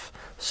off,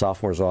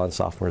 sophomores on,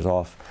 sophomores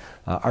off.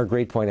 Our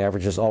grade point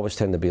averages always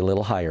tend to be a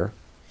little higher.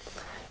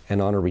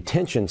 And on a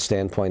retention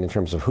standpoint, in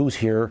terms of who's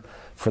here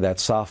for that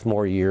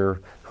sophomore year,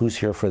 who's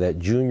here for that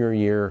junior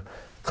year,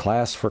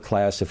 class for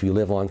class, if you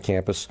live on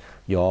campus,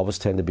 you always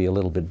tend to be a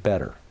little bit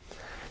better.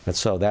 And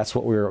so that's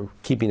what we're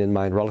keeping in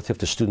mind relative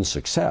to student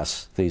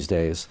success these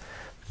days.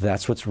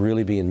 That's what's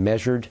really being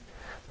measured.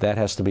 That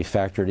has to be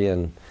factored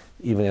in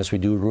even as we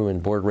do room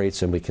and board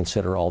rates and we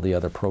consider all the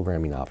other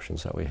programming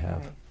options that we have.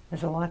 Right.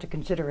 There's a lot to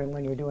consider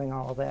when you're doing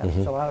all of that. Mm-hmm.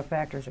 There's a lot of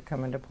factors that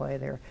come into play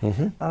there.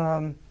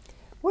 Mm-hmm.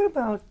 What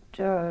about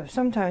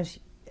sometimes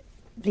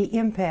the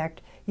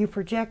impact? You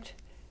project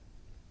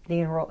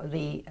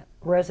the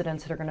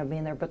residents that are going to be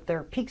in there, but there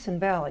are peaks and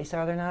valleys,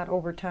 are there not,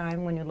 over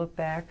time when you look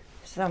back?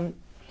 Some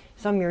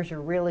years you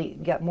really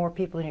got more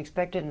people than you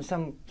expected, and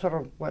some sort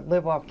of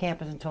live off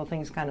campus until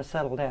things kind of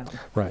settle down.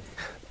 Right.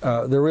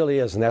 There really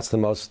is, and that's the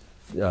most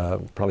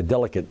probably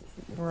delicate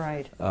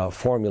right.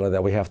 Formula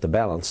that we have to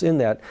balance, in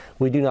that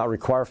we do not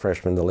require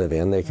freshmen to live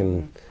in. They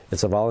can,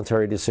 it's a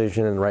voluntary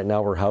decision, and right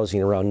now we're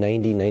housing around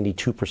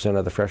 92%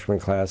 of the freshman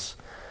class.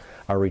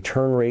 Our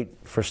return rate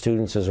for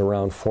students is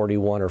around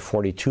 41 or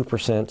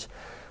 42%.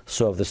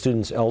 So of the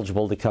students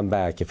eligible to come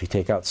back, if you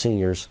take out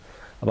seniors,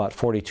 about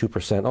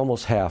 42%,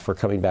 almost half, are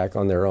coming back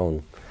on their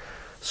own.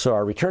 So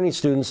our returning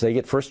students, they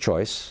get first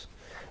choice,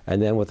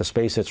 and then with the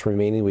space that's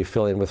remaining, we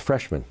fill in with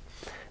freshmen.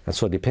 And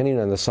so depending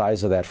on the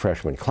size of that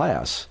freshman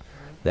class,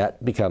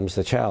 that becomes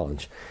the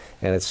challenge.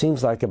 And it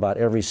seems like about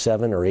every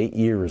 7 or 8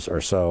 years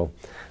or so,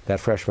 that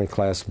freshman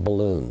class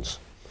balloons.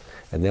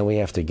 And then we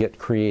have to get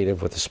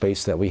creative with the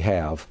space that we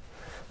have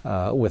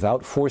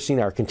without forcing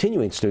our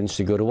continuing students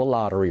to go to a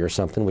lottery or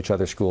something, which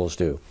other schools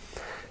do.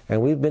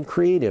 And we've been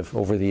creative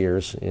over the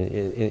years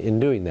in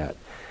doing that.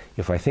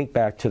 If I think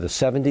back to the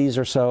 70s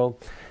or so,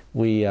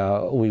 we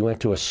went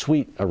to a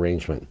suite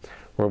arrangement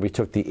where we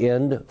took the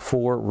end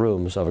 4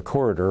 rooms of a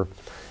corridor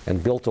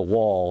and built a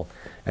wall,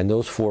 and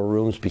those 4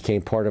 rooms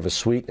became part of a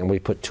suite, and we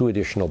put 2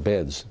 additional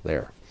beds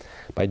there.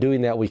 By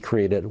doing that, we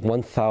created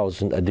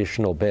 1,000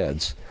 additional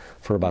beds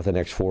for about the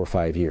next 4 or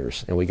 5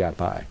 years, and we got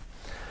by.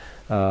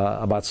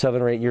 About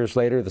 7 or 8 years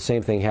later, the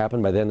same thing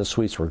happened. By then, the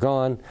suites were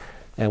gone,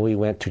 and we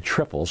went to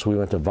triples. We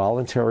went to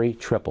voluntary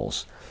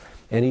triples.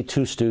 Any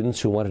 2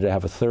 students who wanted to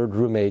have a 3rd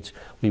roommate,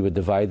 we would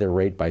divide their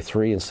rate by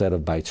 3 instead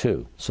of by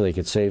 2, so they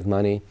could save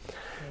money.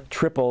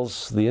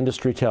 Triples, the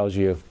industry tells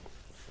you,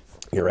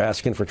 you're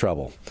asking for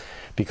trouble,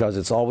 because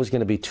it's always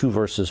going to be 2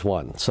 versus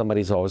 1.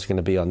 Somebody's always going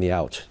to be on the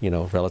out, you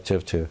know,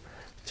 relative to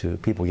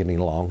people getting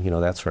along, you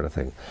know, that sort of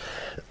thing.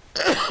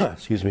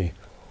 Excuse me.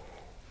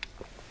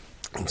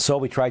 So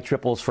we tried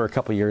triples for a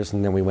couple years,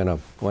 and then we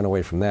went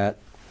away from that.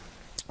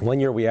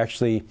 One year we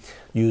actually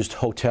used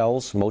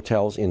hotels,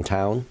 motels in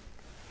town,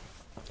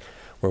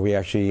 where we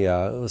actually,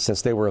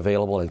 since they were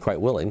available and quite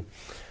willing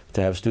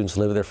to have students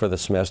live there for the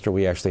semester,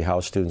 we actually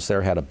housed students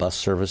there, had a bus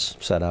service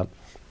set up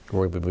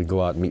where we would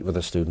go out and meet with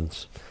the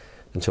students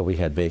until we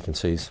had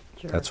vacancies,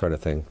 that sort of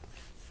thing.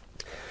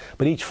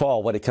 But each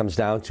fall, what it comes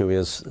down to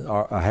is,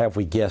 have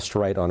we guessed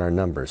right on our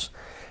numbers?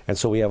 And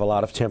so we have a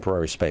lot of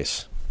temporary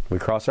space. We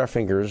cross our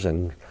fingers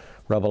and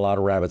rub a lot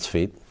of rabbit's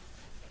feet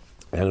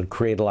and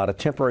create a lot of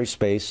temporary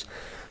space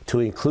to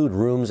include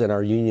rooms in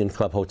our Union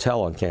Club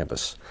Hotel on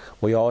campus.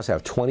 We always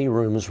have 20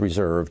 rooms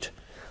reserved,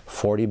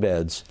 40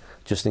 beds,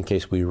 just in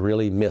case we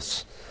really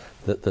miss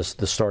the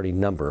starting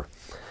number.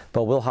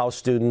 But we'll house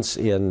students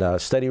in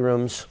study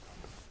rooms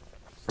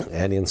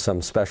and in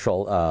some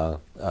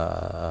special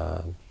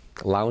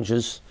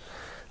lounges.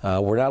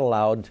 We're not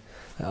allowed,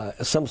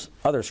 some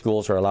other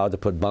schools are allowed to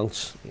put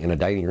bunks in a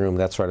dining room,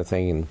 that sort of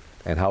thing,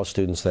 and house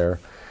students there.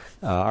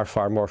 Our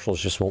fire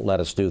marshals just won't let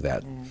us do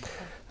that.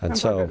 And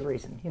so, for good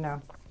reason, you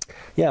know.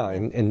 Yeah,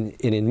 and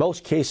in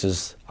most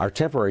cases, our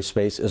temporary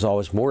space is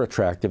always more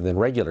attractive than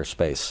regular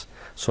space.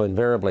 So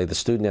invariably, the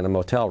student in a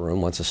motel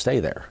room wants to stay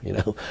there, you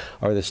know,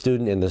 or the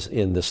student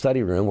in the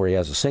study room where he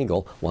has a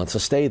single wants to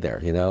stay there,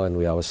 you know, and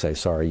we always say,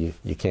 sorry,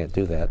 you can't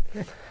do that.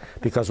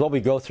 Because what we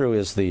go through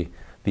is the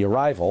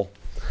arrival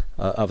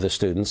of the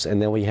students,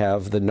 and then we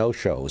have the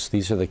no-shows.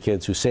 These are the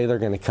kids who say they're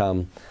going to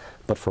come,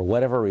 but for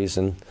whatever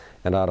reason,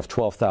 and out of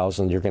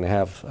 12,000, you're going to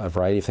have a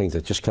variety of things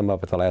that just come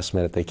up at the last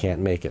minute, they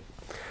can't make it.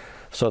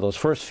 So those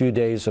first few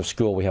days of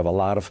school, we have a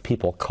lot of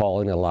people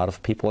calling, a lot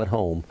of people at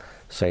home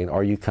saying,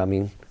 are you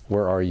coming?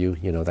 Where are you?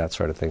 You know, that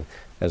sort of thing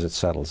as it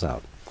settles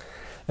out.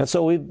 And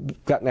so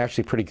we've gotten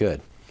actually pretty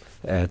good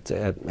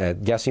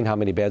at guessing how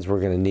many beds we're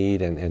going to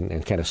need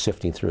and kind of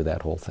sifting through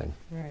that whole thing.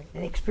 Right.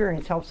 And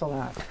experience helps a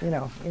lot, you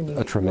know.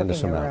 A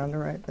tremendous amount. Around,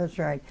 right. That's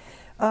right.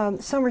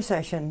 Summer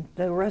session,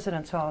 the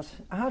residence halls,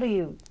 how do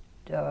you,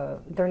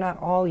 they're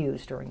not all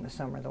used during the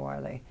summer, though,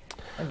 are they?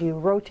 Do you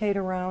rotate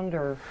around,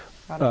 or?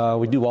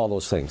 We do all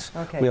those things.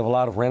 Okay. We have a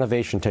lot of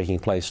renovation taking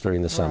place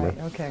during the summer.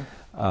 Right,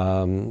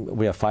 okay.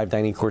 We have 5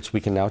 dining courts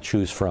we can now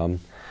choose from.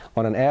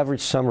 On an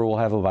average summer, we'll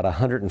have about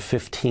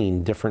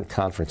 115 different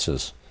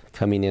conferences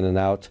coming in and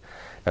out,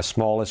 as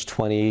small as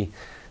 20,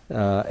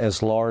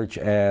 as large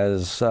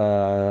as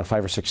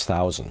 5,000 or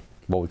 6,000,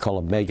 what we call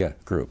a mega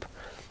group.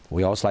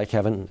 We always like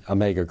having a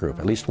mega group,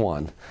 at least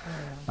one,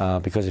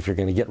 because if you're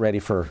going to get ready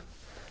for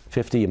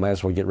 50, you might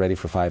as well get ready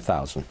for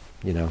 5,000,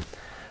 you know,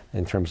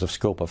 in terms of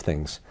scope of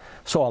things.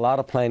 So a lot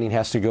of planning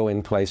has to go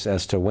in place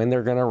as to when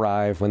they're going to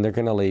arrive, when they're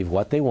going to leave,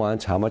 what they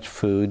want, how much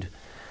food,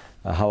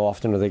 how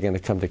often are they going to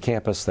come to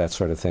campus, that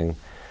sort of thing.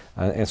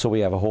 And so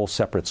we have a whole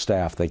separate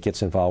staff that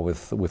gets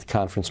involved with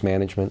conference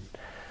management.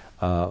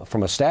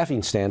 From a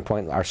staffing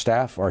standpoint, our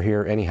staff are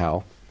here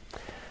anyhow.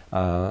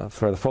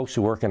 For the folks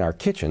who work in our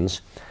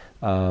kitchens,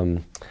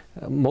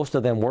 most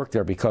of them work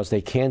there because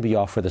they can be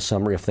off for the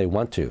summer if they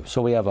want to.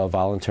 So we have a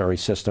voluntary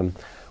system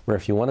where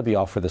if you want to be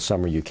off for the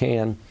summer, you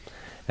can,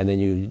 and then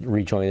you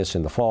rejoin us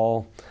in the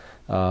fall.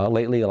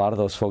 Lately, a lot of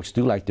those folks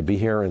do like to be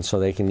here, and so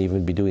they can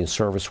even be doing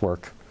service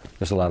work.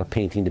 There's a lot of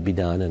painting to be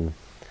done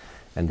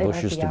and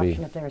bushes to be.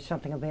 If there's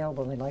something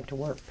available, they'd like to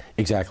work.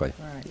 Exactly.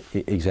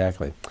 Right.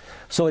 Exactly.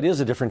 So it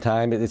is a different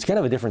time. It's kind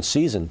of a different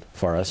season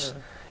for us.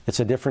 Sure. It's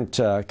a different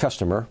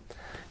customer.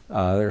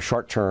 They're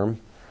short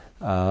term,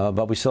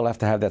 but we still have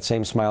to have that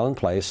same smile in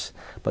place.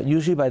 But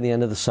usually by the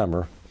end of the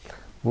summer,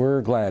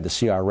 we're glad to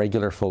see our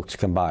regular folks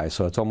come by.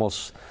 So it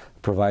almost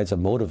provides a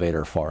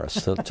motivator for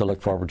us to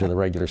look forward to the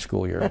regular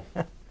school year.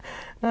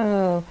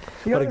 Oh,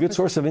 but a good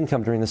source of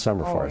income during the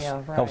summer for us.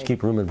 Yeah, right. Helps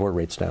keep room and board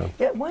rates down.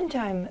 At one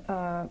time,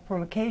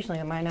 from occasionally,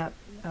 am I not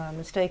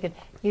mistaken,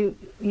 you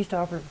used to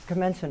offer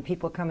commencement,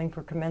 people coming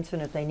for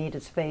commencement if they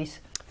needed space.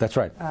 That's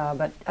right.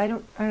 But I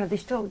don't know, they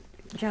still,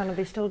 John, are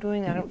they still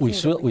doing that? We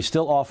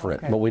still offer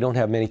it, but we don't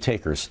have many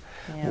takers.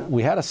 Yeah.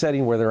 We had a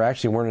setting where there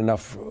actually weren't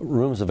enough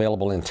rooms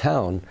available in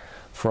town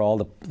for all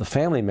the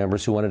family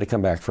members who wanted to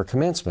come back for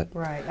commencement.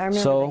 Right. I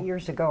remember that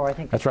years ago, I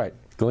think. That's right.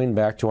 Going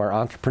back to our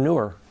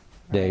entrepreneur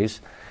days,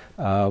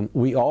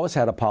 we always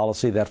had a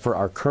policy that for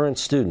our current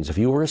students, if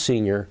you were a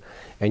senior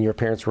and your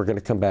parents were going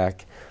to come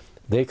back,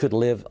 they could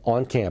live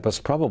on campus,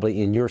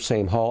 probably in your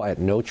same hall at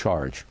no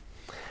charge.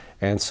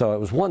 And so it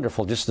was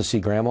wonderful just to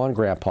see Grandma and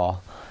Grandpa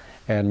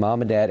and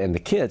Mom and Dad and the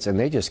kids, and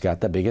they just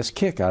got the biggest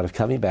kick out of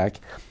coming back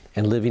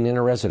and living in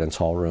a residence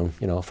hall room,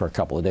 you know, for a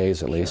couple of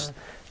days at least,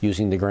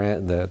 using the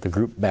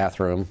group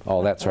bathroom,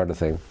 all that sort of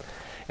thing.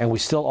 And we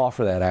still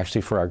offer that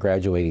actually for our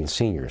graduating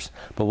seniors.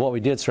 But what we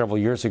did several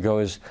years ago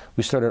is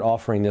we started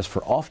offering this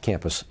for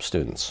off-campus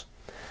students.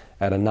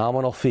 At a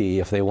nominal fee,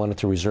 if they wanted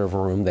to reserve a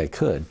room, they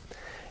could.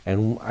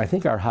 And I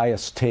think our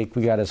highest take,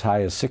 we got as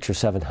high as 600 or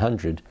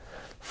 700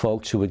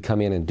 folks who would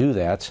come in and do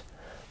that,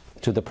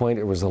 to the point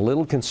it was a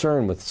little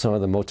concern with some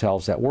of the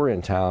motels that were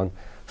in town,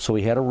 so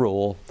we had a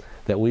rule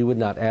that we would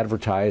not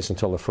advertise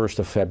until the 1st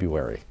of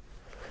February,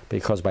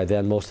 because by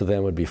then most of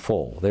them would be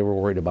full. They were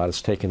worried about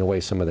us taking away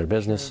some of their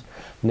business.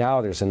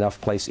 Now there's enough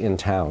place in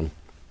town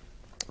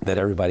that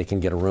everybody can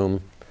get a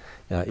room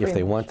if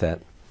they want that.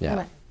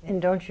 Yeah. And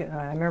don't you,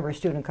 I remember a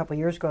student a couple of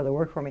years ago that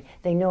worked for me,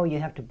 they know you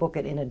have to book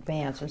it in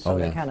advance, and so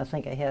they kind of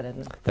think ahead.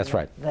 And that's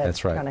right.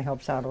 That's right. Kind of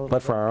helps out a little bit.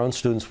 But for our own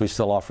students, we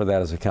still offer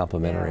that as a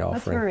complimentary offering.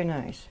 That's very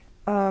nice.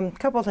 A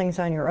couple of things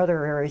on your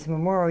other areas.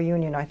 Memorial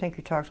Union, I think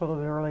you talked a little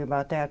bit earlier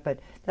about that, but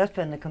that's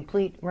been the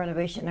complete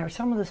renovation. Are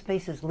some of the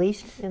spaces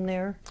leased in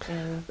there?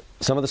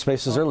 Some of the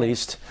spaces are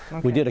leased.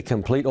 We did a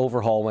complete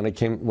overhaul when it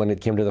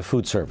came to the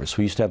food service.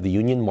 We used to have the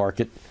Union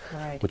Market,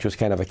 which was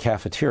kind of a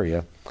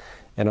cafeteria.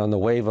 And on the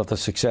wave of the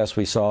success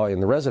we saw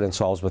in the residence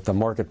halls with the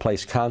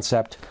marketplace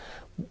concept,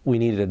 we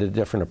needed a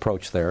different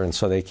approach there. And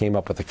so they came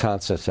up with the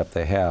concepts that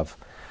they have,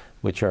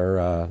 which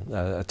are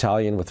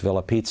Italian with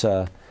Villa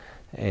Pizza,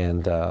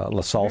 and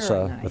La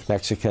Salsa with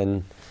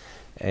Mexican,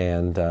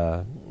 and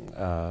an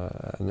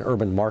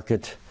urban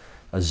market,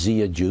 a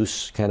Zia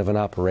Juice kind of an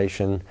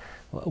operation.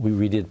 We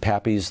redid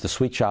Pappy's, the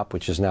sweet shop,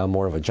 which is now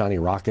more of a Johnny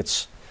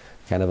Rockets,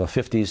 kind of a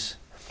 50s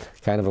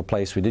kind of a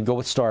place. We did go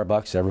with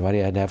Starbucks. Everybody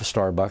had to have a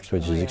Starbucks,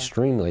 which is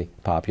extremely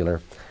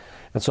popular.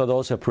 And so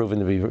those have proven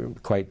to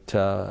be quite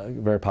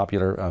very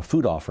popular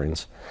food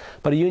offerings.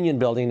 But a union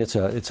building, it's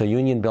a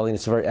union building.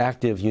 It's a very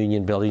active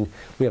union building.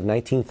 We have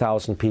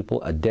 19,000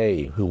 people a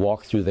day who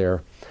walk through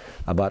there.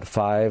 About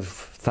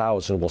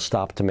 5,000 will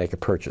stop to make a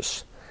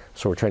purchase.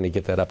 So we're trying to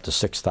get that up to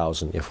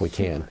 6,000 if we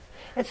can.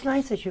 It's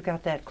nice that you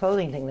got that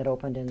clothing thing that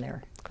opened in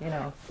there. You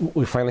know,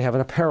 we finally have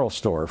an apparel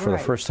store for the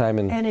first time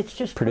in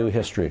Purdue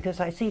history. Because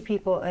I see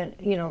people, and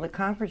you know, the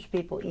conference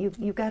people,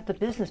 you got the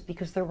business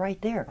because they're right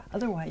there.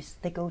 Otherwise,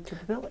 they go to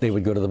the village. They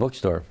would go to the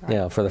bookstore. Right.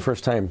 Yeah, for the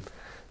first time,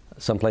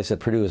 someplace at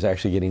Purdue is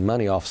actually getting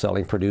money off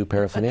selling Purdue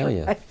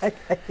paraphernalia.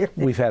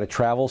 We've had a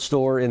travel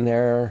store in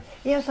there.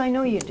 Yes, I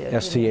know you did.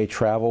 STA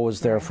Travel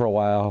was there for a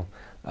while.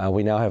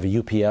 We now have a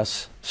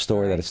UPS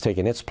store that has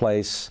taken its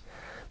place.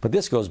 But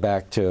this goes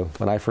back to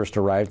when I first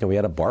arrived, and we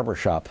had a barber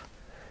shop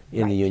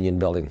in the Union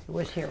building. It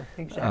was here,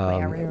 exactly.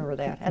 I remember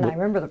that. And I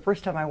remember the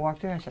first time I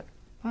walked in, I said,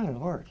 my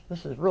Lord,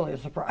 this is really a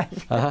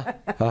surprise.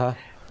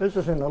 This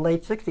was in the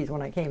late 60s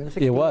when I came.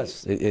 It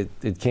was.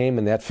 It came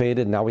and that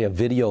faded. Now we have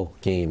video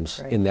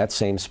games in that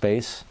same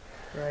space.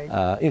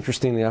 Right.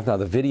 Interestingly enough, now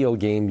the video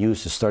game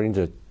use is starting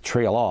to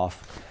trail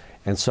off.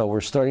 And so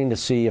we're starting to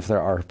see if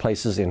there are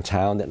places in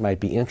town that might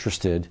be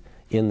interested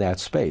in that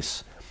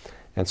space.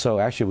 And so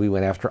actually we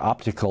went after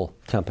optical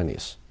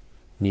companies,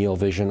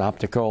 Neovision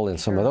Optical and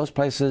some of those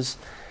places,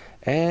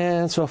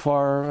 and so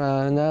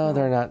far, no,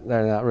 they're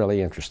not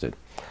really interested.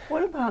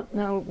 What about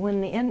now when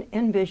the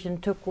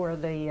Envision took where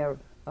the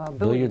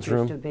billiards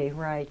used to be,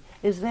 right?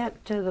 Is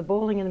that the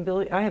bowling and the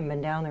billiards? I haven't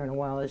been down there in a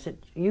while. Is it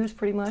used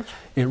pretty much?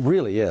 It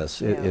really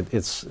is.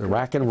 It's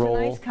rack and roll.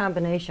 It's a nice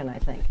combination, I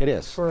think. It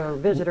is. For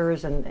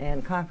visitors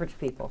and conference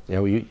people.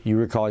 Yeah, well, you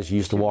recall as you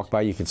used to walk by,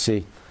 you could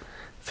see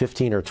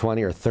 15 or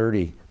 20 or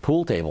 30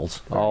 pool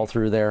tables all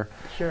through there.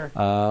 Sure.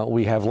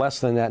 We have less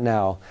than that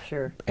now.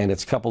 Sure. And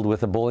it's coupled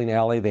with a bowling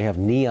alley. They have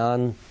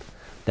neon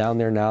down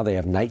there now. They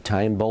have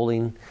nighttime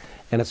bowling.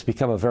 And it's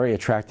become a very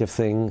attractive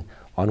thing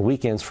on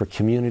weekends for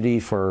community,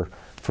 for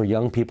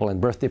young people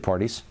and birthday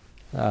parties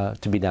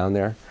to be down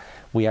there.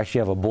 We actually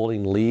have a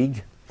bowling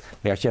league.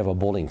 We actually have a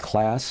bowling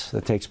class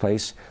that takes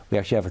place. We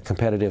actually have a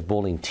competitive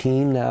bowling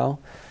team now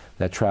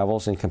that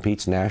travels and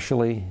competes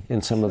nationally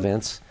in some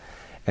events.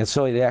 And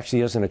so it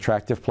actually is an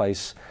attractive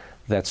place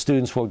that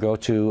students will go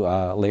to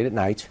late at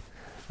night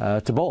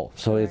to bowl.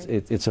 So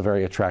it's a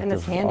very attractive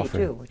offering. And it's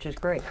handy too, which is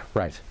great.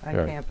 Right. On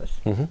campus.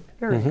 Mm-hmm.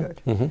 Very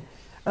good.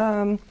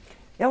 Mm-hmm.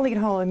 Elliott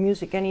Hall of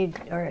Music, any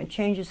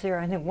changes there?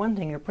 I think one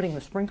thing, you're putting the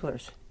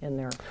sprinklers in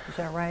there. Is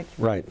that right?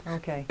 Right.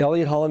 Okay.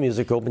 Elliott Hall of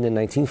Music opened in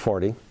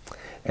 1940,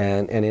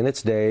 and in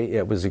its day,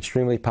 it was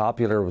extremely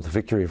popular with the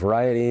Victory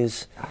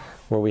Varieties,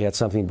 where we had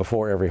something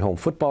before every home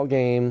football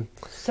game.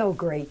 So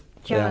great.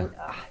 John,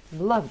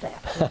 love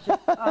that. It was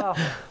just,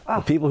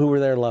 The people who were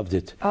there loved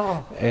it.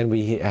 Oh. And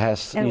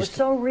it was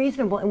so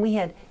reasonable, and we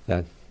had,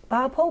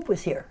 Bob Hope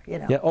was here, you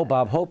know. Yeah,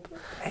 Bob Hope,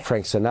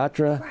 Frank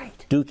Sinatra, Right.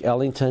 Duke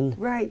Ellington,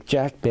 Right.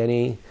 Jack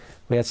Benny.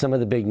 We had some of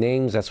the big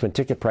names. That's when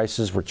ticket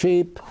prices were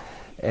cheap,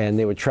 and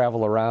they would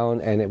travel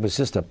around, and it was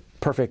just a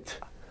perfect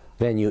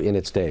venue in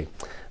its day.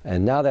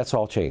 And now that's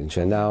all changed,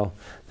 and now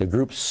the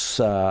groups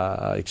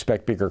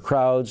expect bigger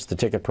crowds, the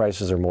ticket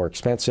prices are more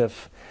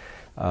expensive,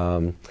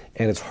 and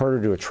it's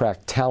harder to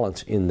attract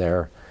talent in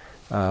there.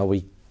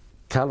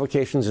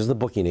 Convocations is the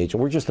booking agent.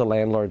 We're just the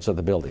landlords of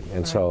the building,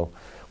 and so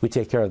we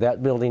take care of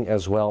that building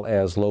as well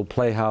as Loeb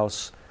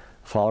Playhouse,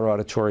 Fowler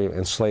Auditorium,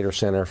 and Slater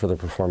Center for the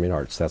Performing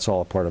Arts. That's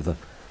all a part of the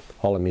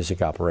Hall of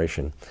Music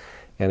operation.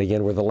 And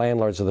again, we're the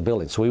landlords of the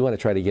building, so we want to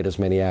try to get as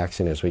many acts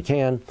in as we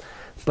can,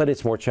 but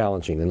it's more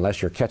challenging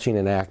unless you're catching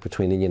an act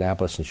between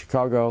Indianapolis and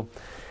Chicago.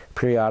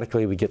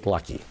 Periodically, we get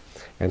lucky.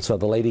 And so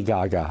the Lady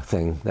Gaga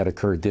thing that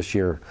occurred this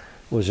year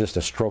was just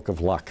a stroke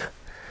of luck.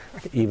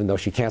 Even though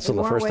she canceled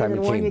the first time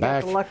and came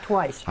back. Got the luck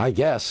twice. I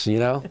guess, you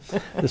know.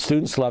 The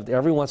students loved it.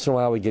 Every once in a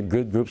while we get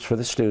good groups for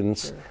the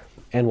students,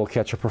 and we'll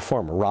catch a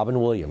performer.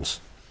 Robin Williams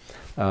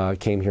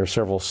came here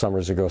several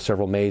summers ago,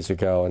 several Mays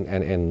ago,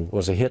 and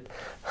was a hit.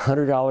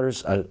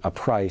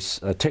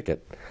 $100 a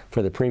ticket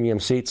for the premium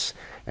seats,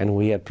 and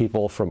we had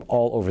people from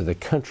all over the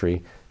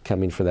country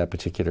coming for that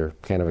particular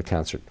kind of a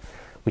concert.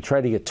 We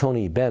tried to get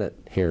Tony Bennett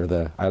here,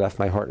 I Left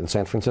My Heart in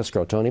San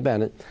Francisco, Tony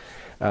Bennett.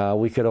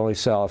 We could only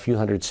sell a few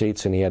hundred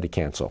seats, and he had to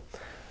cancel.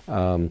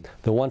 The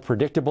one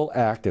predictable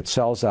act that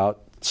sells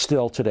out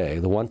still today,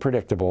 the one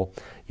predictable,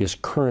 is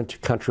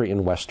current country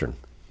and western.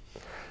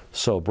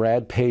 So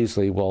Brad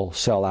Paisley will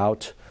sell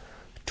out.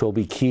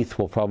 Toby Keith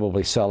will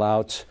probably sell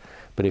out.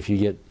 But if you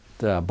get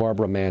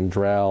Barbara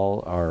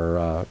Mandrell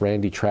or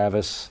Randy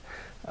Travis,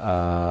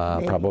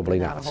 probably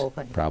not.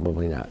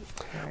 Probably not.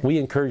 Right. We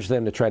encourage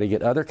them to try to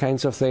get other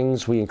kinds of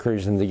things. We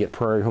encourage them to get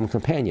Prairie Home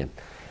Companion.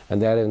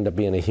 And that ended up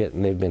being a hit,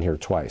 and they've been here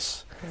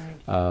twice.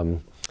 Right.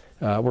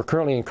 We're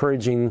currently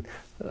encouraging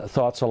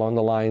thoughts along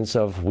the lines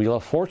of Wheel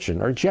of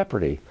Fortune or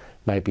Jeopardy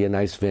might be a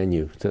nice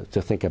venue to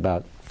think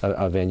about,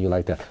 a venue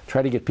like that.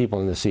 Try to get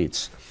people in the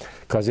seats,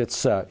 because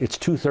it's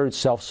 2/3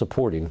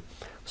 self-supporting,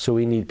 so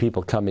we need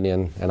people coming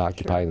in and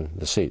occupying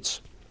the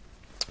seats.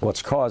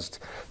 What's caused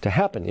to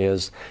happen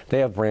is they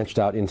have branched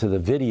out into the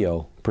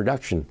video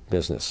production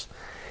business.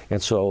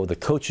 And so the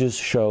Coaches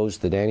shows,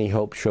 the Danny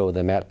Hope show,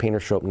 the Matt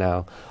Painter show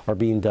now are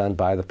being done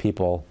by the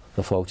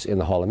folks in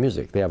the Hall of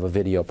Music. They have a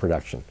video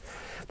production.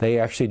 They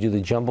actually do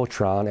the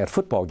Jumbotron at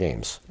football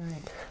games. Right.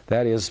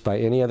 That is, by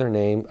any other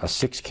name, a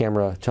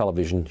 6-camera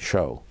television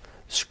show,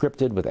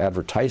 scripted with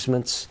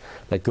advertisements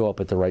that go up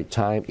at the right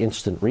time,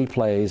 instant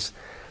replays.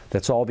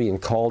 That's all being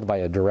called by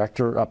a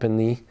director up in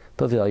the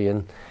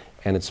pavilion,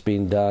 and it's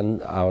being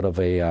done out of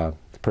a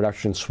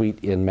production suite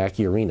in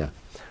Mackey Arena,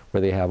 where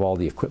they have all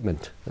the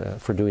equipment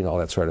for doing all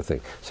that sort of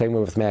thing. Same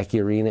way with Mackey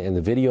Arena and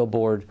the video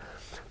board.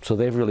 So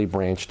they've really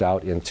branched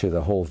out into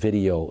the whole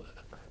video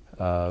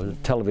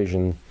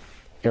television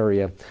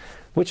area,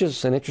 which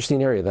is an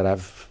interesting area that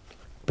I've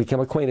become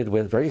acquainted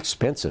with. Very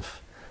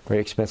expensive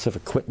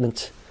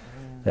equipment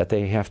that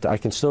they have to. I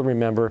can still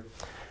remember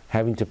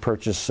having to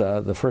purchase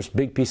the first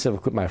big piece of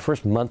equipment, my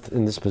first month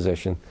in this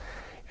position,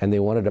 and they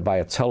wanted to buy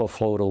a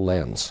telephoto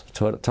lens,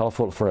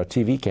 telephoto for a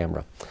TV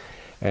camera.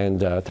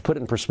 And to put it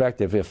in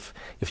perspective,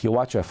 if you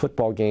watch a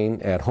football game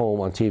at home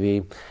on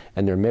TV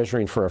and they're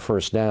measuring for a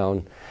first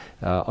down,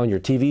 on your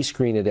TV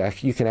screen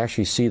you can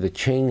actually see the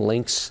chain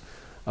links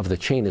of the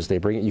chain as they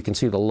bring it. You can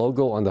see the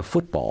logo on the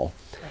football,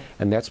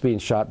 and that's being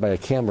shot by a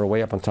camera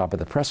way up on top of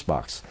the press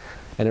box.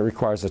 And it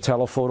requires a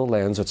telephoto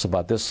lens. It's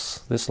about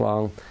this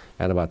long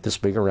and about this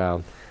big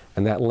around,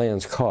 and that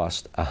lens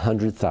cost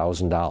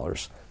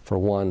 $100,000 for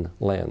one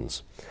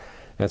lens.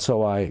 And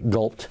so I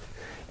gulped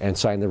and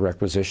signed the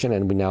requisition,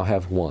 and we now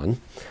have one.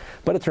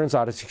 But it turns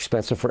out it's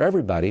expensive for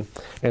everybody,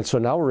 and so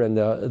now we're in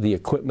the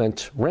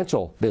equipment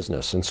rental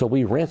business. And so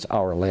we rent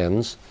our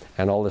lens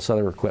and all this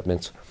other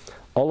equipment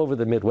all over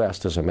the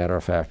Midwest, as a matter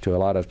of fact, to a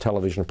lot of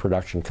television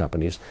production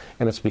companies,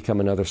 and it's become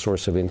another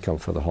source of income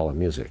for the Hall of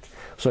Music.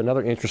 So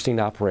another interesting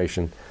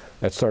operation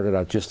that started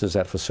out just as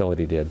that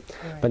facility did.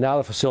 Right. But now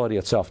the facility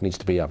itself needs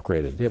to be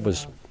upgraded. It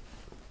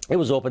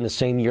was opened the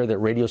same year that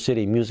Radio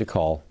City Music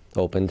Hall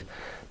opened,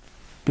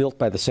 built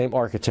by the same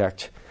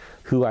architect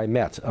who I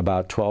met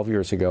about 12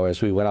 years ago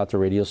as we went out to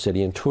Radio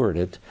City and toured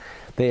it.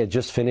 They had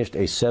just finished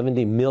a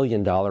 $70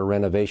 million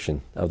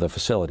renovation of the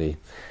facility,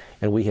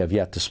 and we have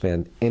yet to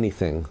spend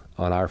anything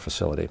on our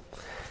facility.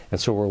 And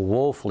so we're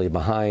woefully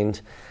behind,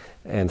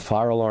 and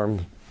fire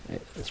alarm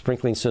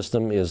sprinkling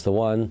system is the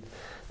one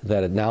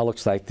that it now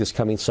looks like this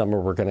coming summer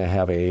we're going to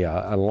have an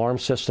alarm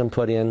system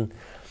put in.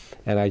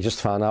 And I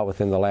just found out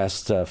within the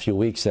last few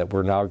weeks that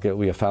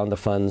we have found the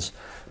funds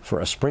for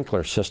a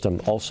sprinkler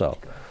system also.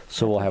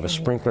 So we'll have a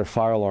sprinkler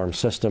fire alarm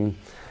system.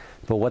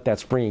 But what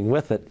that's bringing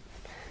with it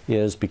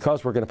is,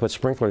 because we're going to put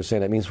sprinklers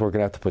in, it means we're going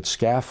to have to put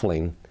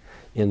scaffolding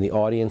in the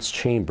audience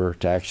chamber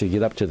to actually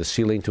get up to the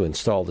ceiling to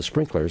install the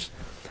sprinklers.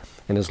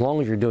 And as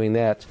long as you're doing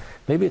that,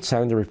 maybe it's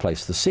time to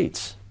replace the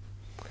seats.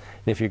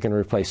 And if you're going to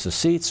replace the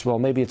seats, well,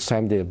 maybe it's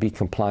time to be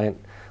compliant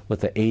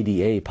with the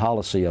ADA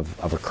policy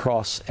of a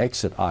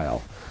cross-exit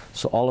aisle.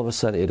 So all of a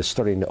sudden, it is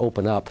starting to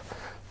open up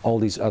all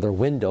these other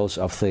windows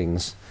of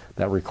things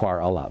that require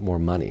a lot more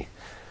money.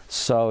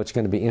 So it's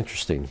going to be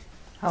interesting.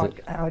 How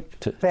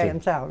it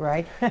pans out,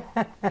 right?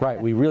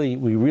 Right. We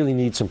really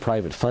need some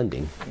private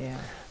funding.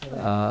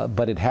 Yeah.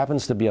 But it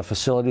happens to be a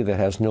facility that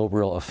has no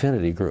real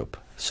affinity group.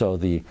 So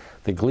the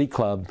Glee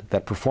Club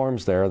that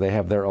performs there, they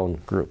have their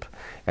own group.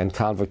 And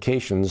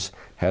Convocations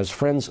has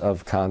Friends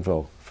of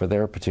Convo for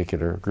their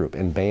particular group,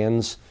 and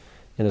bands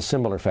in a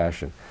similar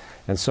fashion.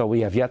 And so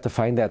we have yet to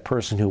find that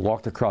person who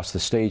walked across the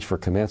stage for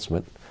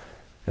commencement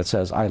that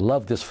says, I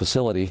love this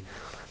facility,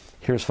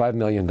 here's $5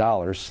 million,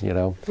 you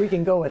know. We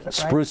can go with it,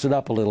 spruce it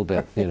up a little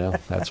bit, you know,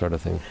 that sort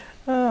of thing.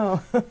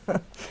 Oh,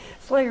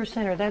 Slater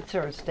Center, that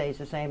sort of stays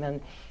the same.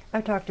 And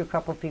I've talked to a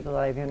couple of people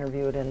that I've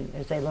interviewed, and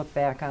as they look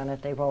back on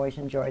it, they've always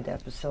enjoyed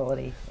that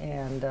facility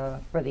and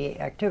for the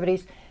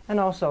activities, and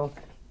also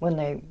when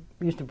they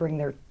used to bring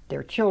their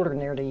children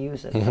there to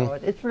use it. So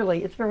it's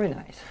very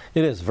nice.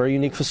 It is a very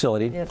unique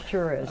facility. It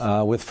sure is.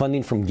 With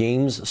funding from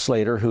Games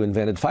Slater, who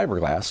invented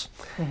fiberglass,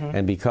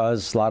 and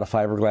because a lot of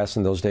fiberglass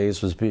in those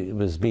days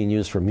was being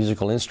used for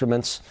musical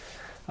instruments,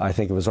 I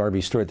think it was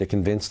R.B. Stewart that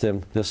convinced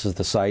him, this is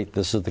the site,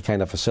 this is the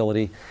kind of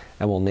facility,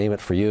 and we'll name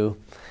it for you.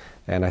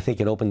 And I think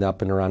it opened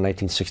up in around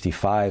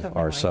 1965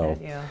 Something or like so.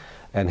 That, yeah.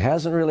 And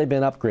hasn't really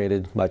been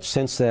upgraded much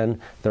since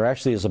then. There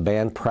actually is a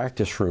band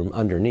practice room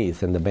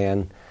underneath, and the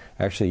band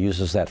actually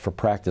uses that for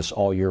practice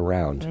all year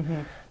round.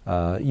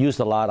 Used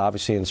a lot,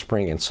 obviously, in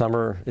spring and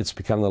summer. It's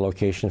become the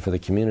location for the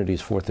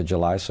community's 4th of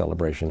July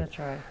celebration. That's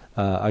right.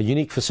 A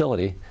unique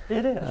facility.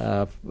 It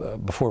is.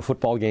 Before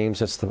football games,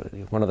 that's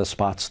one of the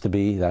spots to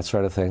be, that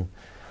sort of thing.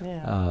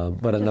 Yeah.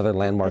 But another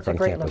landmark on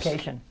campus. It's a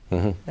great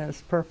location.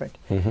 That's perfect.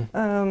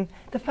 The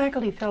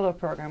Faculty Fellow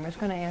Program, I was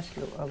going to ask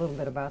you a little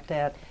bit about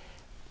that.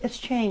 It's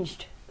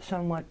changed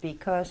somewhat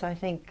because I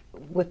think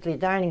with the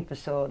dining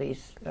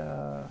facilities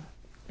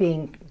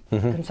being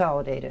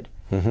consolidated.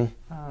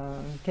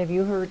 Have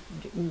you heard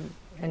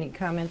any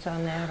comments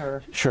on that?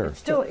 Or sure.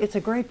 It's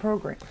a great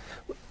program.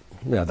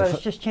 Yeah, but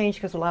it's just changed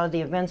because a lot of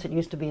the events that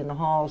used to be in the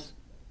halls,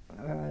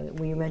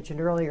 you mentioned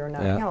earlier, are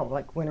not held,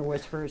 like Winter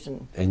Whispers.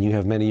 And you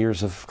have many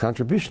years of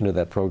contribution to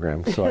that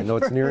program, so I know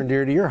it's near and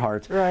dear to your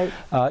heart. Right.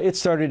 It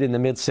started in the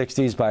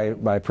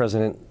mid-'60s by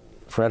President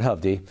Fred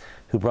Hovde,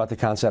 who brought the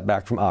concept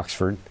back from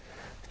Oxford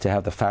to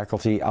have the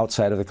faculty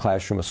outside of the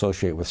classroom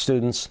associate with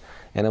students,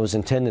 and it was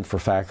intended for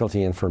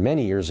faculty, and for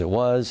many years it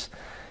was.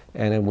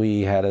 And then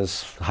we had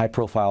as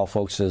high-profile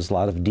folks as a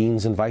lot of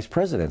deans and vice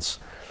presidents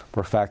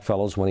were fact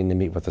fellows wanting to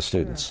meet with the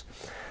students.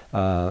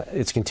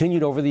 It's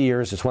continued over the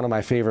years. It's one of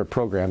my favorite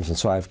programs, and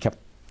so I've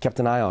kept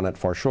an eye on it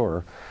for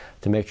sure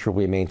to make sure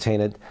we maintain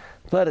it.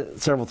 But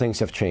several things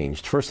have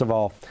changed. First of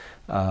all,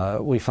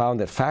 we found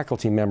that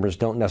faculty members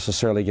don't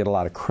necessarily get a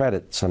lot of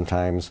credit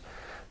sometimes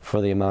for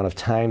the amount of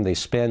time they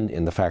spend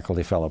in the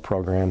Faculty Fellow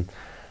Program.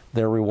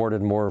 They're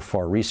rewarded more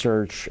for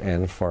research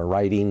and for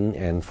writing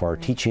and for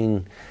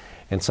teaching,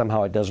 and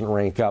somehow it doesn't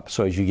rank up.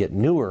 So as you get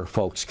newer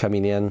folks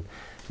coming in,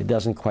 it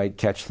doesn't quite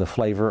catch the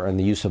flavor and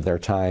the use of their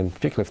time,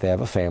 particularly if they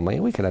have a family,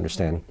 and we can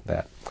understand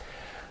that.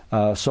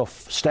 So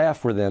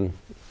staff were then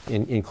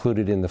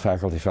included in the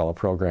Faculty Fellow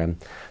Program,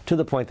 to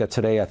the point that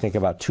today I think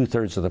about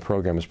 2/3 of the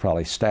program is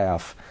probably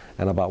staff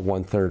and about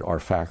 1/3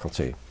 are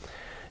faculty.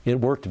 It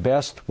worked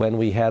best when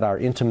we had our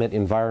intimate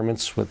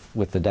environments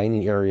with the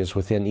dining areas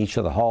within each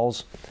of the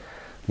halls.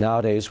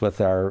 Nowadays,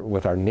 with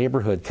our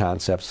neighborhood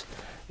concepts,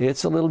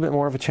 it's a little bit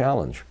more of a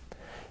challenge.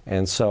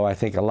 And so I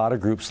think a lot of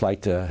groups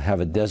like to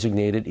have a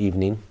designated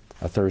evening,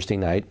 a Thursday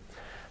night,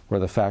 where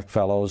the fact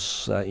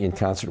fellows, in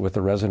concert with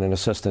the resident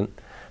assistant,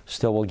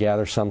 still will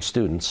gather some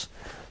students.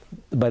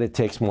 But it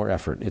takes more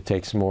effort. It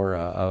takes more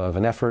of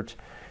an effort.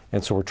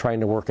 And so we're trying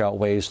to work out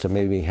ways to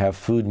maybe have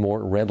food more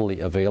readily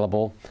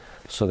available,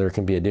 so there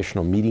can be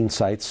additional meeting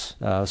sites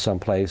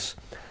someplace.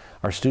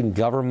 Our student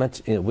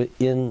government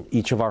in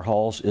each of our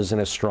halls isn't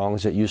as strong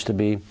as it used to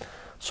be.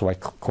 So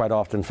quite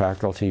often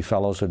faculty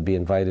fellows would be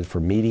invited for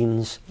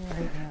meetings.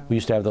 We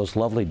used to have those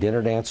lovely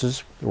dinner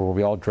dances where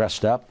we all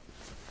dressed up,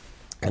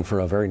 and for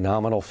a very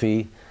nominal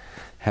fee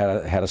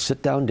had a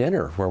sit-down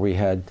dinner where we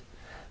had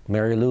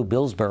Mary Lou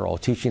Billsborough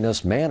teaching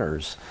us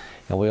manners,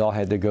 and we all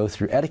had to go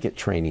through etiquette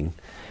training.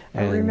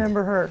 I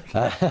remember her.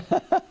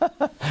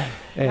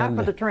 Not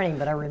for the training,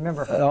 but I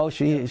remember her. Oh,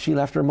 she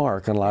left her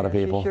mark on a lot of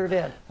people. She sure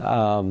did.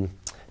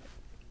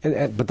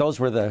 But those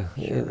were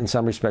in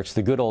some respects,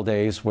 the good old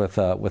days with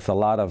a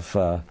lot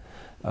of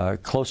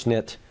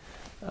close-knit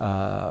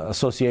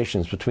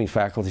associations between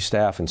faculty,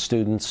 staff, and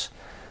students.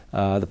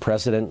 The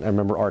president, I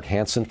remember Art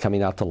Hansen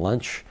coming out to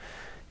lunch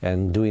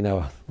and doing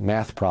a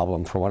math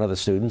problem for one of the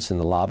students in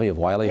the lobby of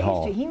Wiley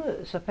Hall. He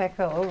was a Pac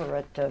fellow over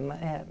at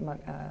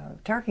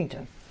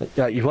Tarkington.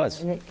 Yeah, he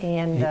was. And he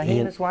and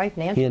his wife,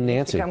 Nancy,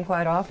 used to come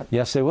quite often.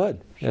 Yes, they would.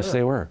 Sure. Yes,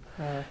 they were.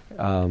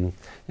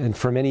 And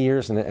for many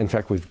years, and in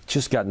fact, we've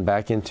just gotten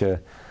back into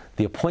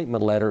the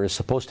appointment letter is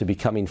supposed to be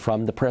coming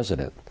from the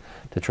president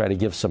to try to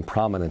give some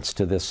prominence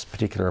to this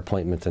particular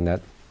appointment, and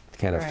that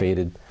kind of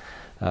faded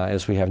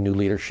as we have new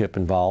leadership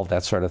involved,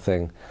 that sort of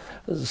thing.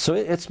 So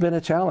it's been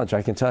a challenge,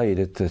 I can tell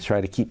you, to try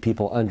to keep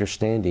people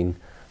understanding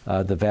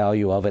the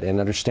value of it and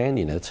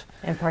understanding it.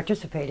 And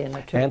participate in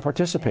it, too. And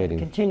participating.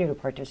 And continue to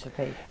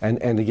participate.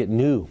 And to get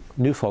new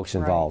folks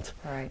involved.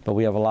 Right. But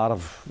we have a lot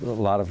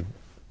of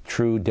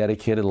true,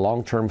 dedicated,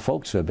 long-term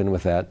folks who have been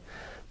with that.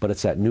 But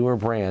it's that newer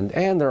brand,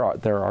 and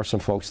there are some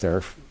folks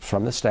there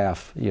from the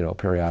staff, you know,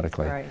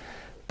 periodically. Right.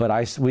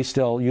 But we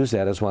still use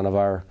that as one of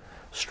our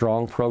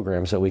strong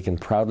programs that we can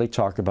proudly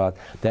talk about,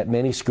 that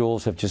many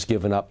schools have just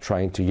given up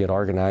trying to get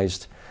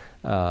organized,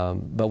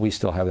 but we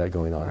still have that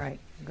going on. Right,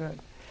 good.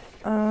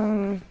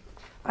 I'm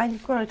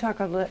going to talk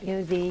about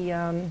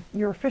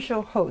your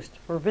official host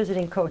for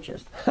visiting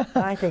coaches.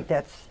 I think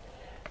that's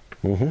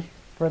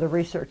for the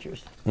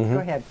researchers. Go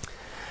ahead.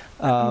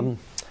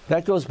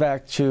 That goes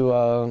back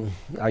to,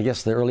 I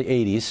guess, the early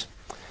 80s.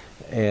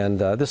 And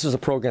this is a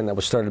program that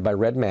was started by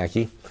Red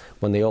Mackey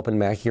when they opened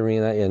Mackey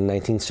Arena in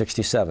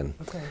 1967.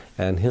 Okay.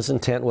 And his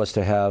intent was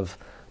to have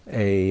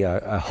a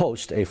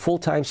host, a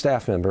full-time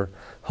staff member,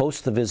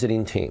 host the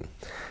visiting team.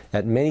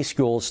 At many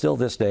schools, still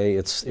this day,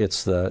 it's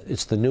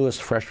the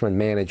newest freshman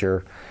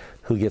manager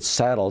who gets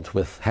saddled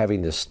with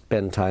having to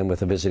spend time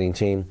with a visiting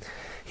team.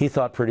 He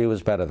thought Purdue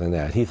was better than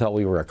that. He thought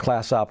we were a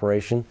class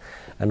operation,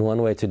 and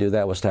one way to do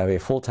that was to have a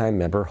full-time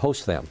member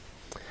host them.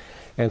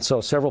 And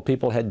so several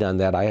people had done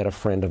that. I had a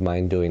friend of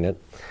mine doing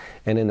it.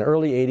 And in the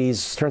early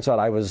 80s, turns out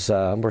I was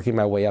working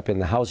my way up in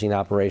the housing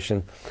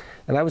operation,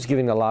 and I was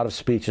giving a lot of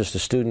speeches to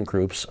student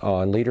groups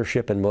on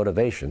leadership and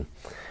motivation.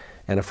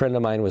 And a friend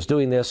of mine was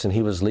doing this, and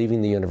he was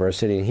leaving the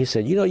university, and he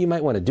said, you know, you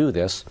might want to do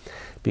this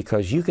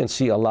because you can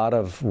see a lot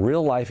of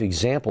real-life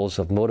examples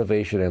of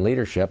motivation and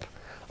leadership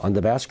on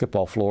the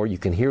basketball floor. You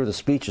can hear the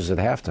speeches at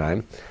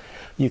halftime.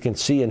 You can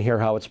see and hear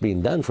how it's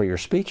being done for your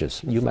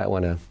speeches. You might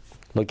want to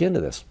look into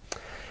this.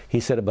 He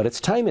said, but it's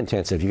time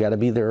intensive. You got to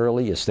be there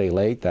early, you stay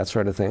late, that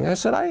sort of thing. I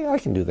said, I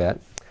can do that.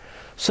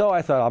 So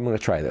I thought, I'm going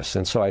to try this.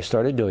 And so I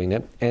started doing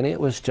it, and it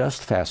was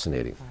just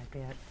fascinating. I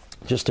bet.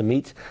 Just to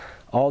meet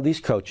all these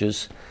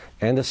coaches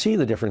and to see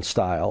the different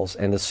styles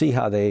and to see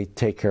how they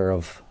take care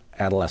of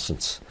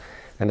adolescents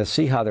and to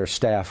see how their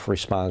staff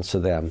responds to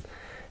them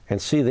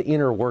and see the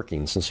inner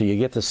workings. And so you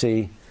get to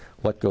see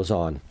what goes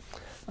on.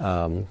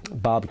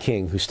 Bob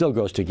King, who still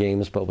goes to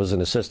games but was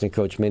an assistant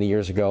coach many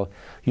years ago,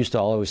 used to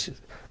always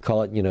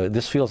call it, you know,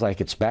 this feels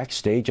like it's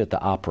backstage at the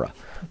opera,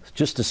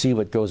 just to see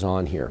what goes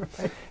on here.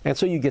 Right. And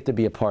so you get to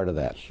be a part of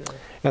that. Sure.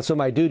 And so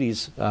my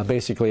duties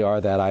basically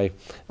are that I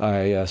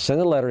send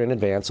a letter in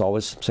advance,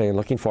 always saying,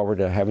 looking forward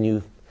to having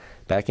you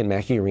back in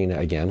Mackey Arena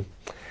again.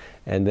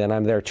 And then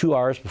I'm there 2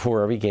 hours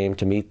before every game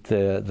to meet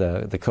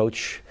the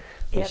coach,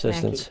 the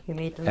assistants. You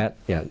meet them?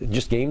 Yeah,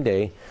 just game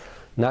day.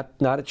 Not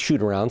at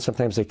shoot around.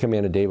 Sometimes they come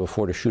in a day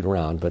before to shoot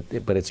around, but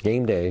it's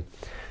game day.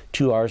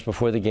 2 hours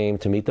before the game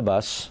to meet the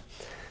bus,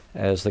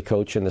 as the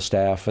coach and the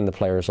staff and the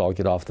players all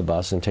get off the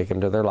bus and take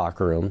them to their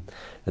locker room.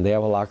 And they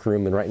have a locker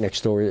room, and right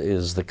next door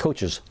is the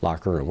coach's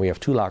locker room. We have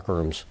 2 locker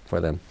rooms for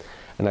them.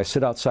 And I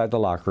sit outside the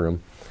locker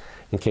room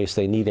in case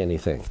they need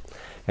anything.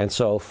 And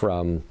so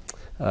from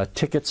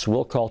tickets,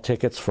 we'll call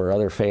tickets for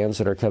other fans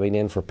that are coming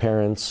in, for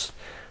parents,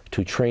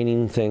 to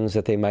training things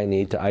that they might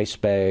need, to ice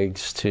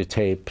bags, to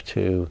tape,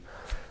 to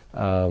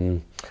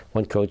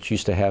one coach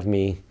used to have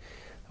me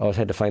always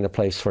had to find a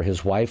place for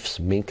his wife's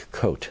mink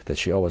coat that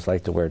she always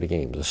liked to wear to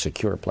games, a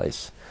secure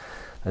place.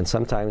 And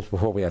sometimes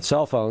before we had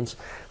cell phones,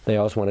 they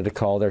always wanted to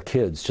call their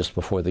kids just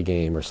before the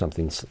game or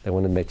something. They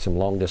wanted to make some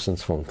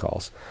long-distance phone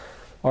calls.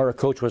 Or a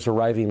coach was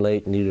arriving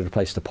late and needed a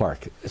place to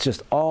park. It's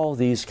just all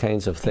these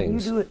kinds of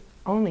things. And you do it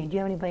only. Do you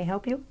have anybody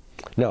help you?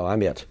 No,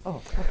 I'm it.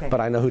 Oh, okay.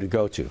 But I know who to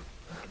go to.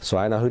 So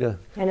I know who to...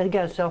 And you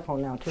got a cell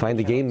phone now, too. Find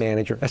the game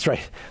manager. That's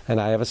right. And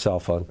I have a cell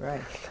phone.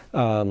 Right.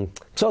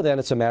 So then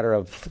it's a matter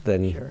of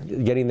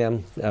getting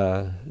them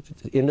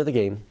into the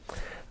game.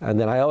 And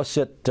then I always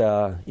sit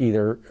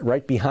either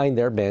right behind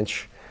their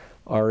bench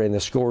or in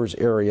the scorer's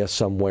area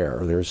somewhere.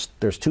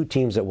 There's 2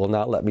 teams that will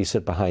not let me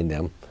sit behind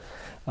them.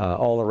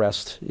 All the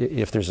rest,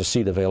 if there's a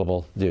seat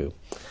available, do.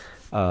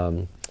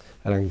 And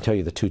I can tell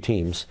you the 2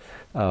 teams.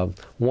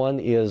 One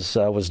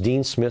was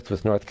Dean Smith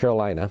with North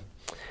Carolina.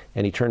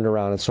 And he turned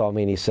around and saw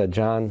me and he said,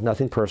 John,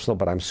 nothing personal,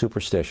 but I'm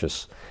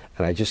superstitious.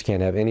 And I just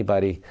can't have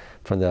anybody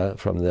from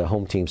the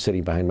home team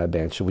sitting behind my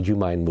bench. So would you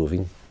mind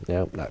moving?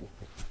 No, not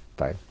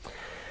fine.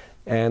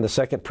 And the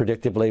second,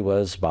 predictably,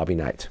 was Bobby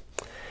Knight.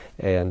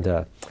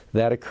 And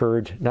that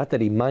occurred, not that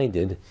he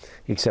minded,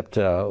 except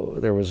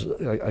there was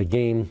a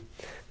game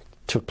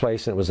took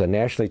place, and it was a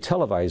nationally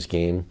televised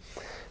game.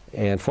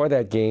 And for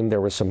that game, there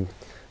were some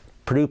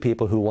Purdue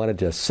people who wanted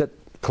to sit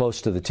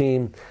close to the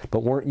team,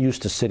 but weren't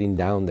used to sitting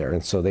down there.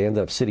 And so they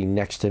ended up sitting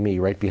next to me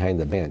right behind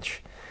the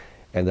bench.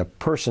 And the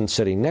person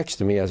sitting next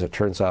to me, as it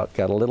turns out,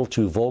 got a little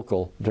too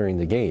vocal during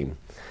the game,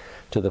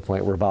 to the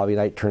point where Bobby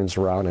Knight turns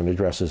around and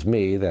addresses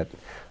me that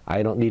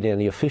I don't need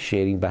any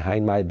officiating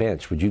behind my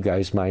bench. Would you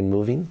guys mind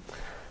moving?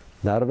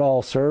 Not at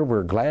all, sir.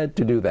 We're glad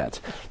to do that.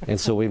 And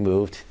so we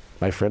moved.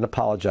 My friend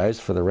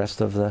apologized for the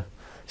rest of the,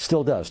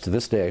 still does to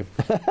this day.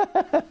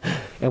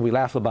 And we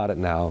laugh about it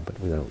now, but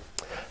we don't.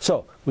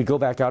 So we go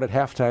back out at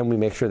halftime. We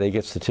make sure they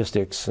get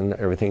statistics and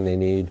everything they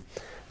need.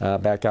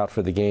 Back out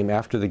for the game.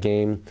 After the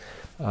game,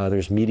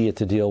 there's media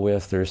to deal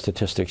with, there's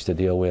statistics to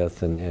deal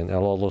with, and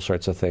all those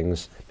sorts of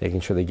things, making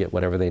sure they get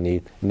whatever they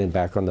need, and then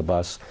back on the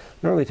bus.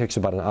 It normally takes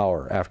about an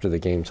hour after the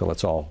game till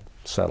it's all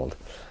settled.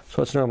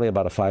 So it's normally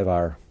about a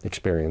 5-hour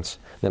experience.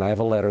 Then I have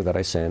a letter that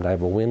I send. I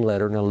have a win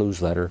letter and a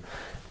lose letter,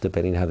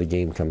 depending how the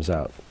game comes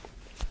out.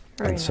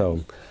 Very nice. So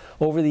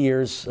over the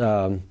years,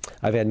 I've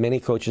had many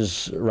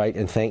coaches write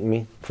and thank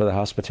me for the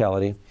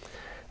hospitality.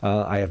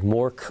 I have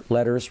more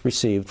letters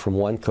received from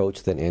one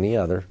coach than any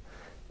other,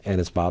 and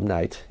it's Bob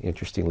Knight,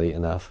 interestingly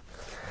enough.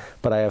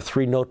 But I have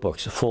 3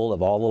 notebooks full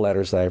of all the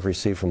letters that I've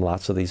received from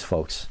lots of these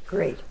folks.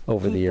 Great.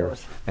 Over Keep the years.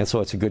 those. And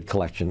so it's a good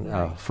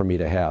collection for me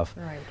to have.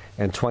 Right.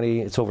 And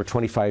it's over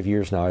 25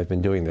 years now I've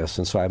been doing this,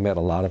 and so I've met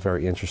a lot of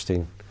very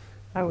interesting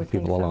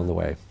people along the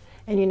way.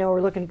 And you know,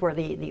 we're looking for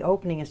the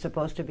opening is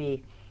supposed to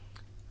be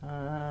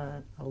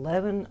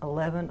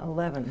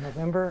 11/11/11,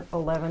 November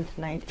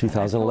 11th,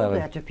 2011. I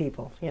told that to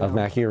people. You know. Of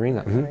Markee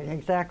Arena. Mm-hmm. Right,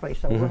 exactly.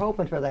 So we're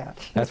hoping for that.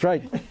 That's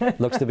right.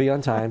 Looks to be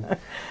on time.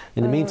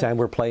 In the meantime,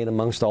 we're playing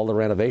amongst all the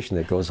renovation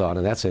that goes on,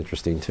 and that's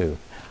interesting too.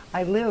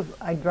 I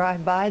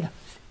drive by the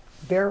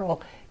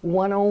Barrel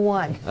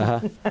 101.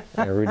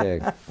 Every day,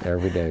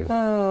 every day.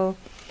 Oh,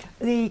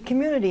 the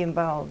community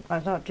involved. I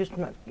thought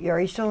are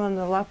you still on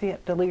the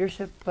Lafayette, the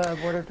leadership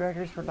board of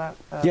directors for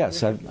Lafayette?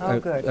 Yes,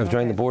 I've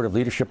joined the board of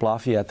leadership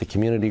Lafayette, the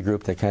community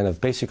group that kind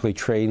of basically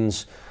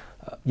trains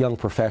young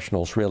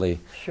professionals, really,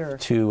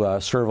 to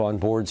serve on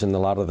boards in a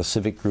lot of the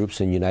civic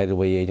groups and United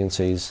Way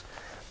agencies.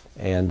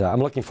 And I'm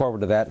looking forward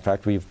to that. In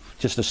fact, we've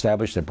just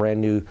established a brand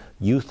new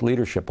Youth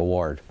Leadership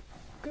Award.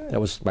 Good.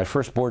 That was my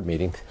first board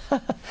meeting.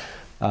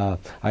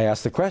 I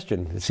asked the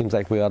question, it seems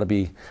like we ought to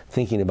be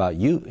thinking about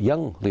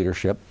young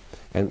leadership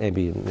and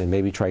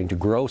maybe trying to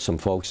grow some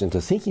folks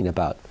into thinking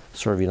about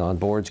serving on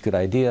boards. Good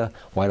idea.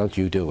 Why don't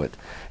you do it?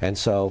 And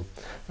so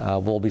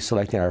we'll be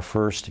selecting our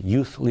first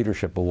Youth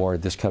Leadership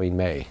Award this coming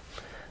May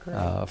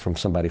from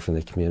somebody from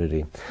the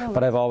community. Oh,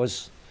 but I've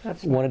always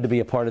wanted to be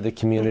a part of the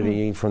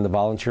community, from the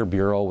Volunteer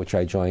Bureau, which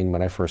I joined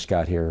when I first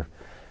got here,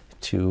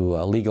 to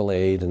legal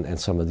aid and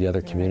some of the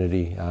other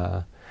community.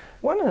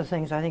 One of the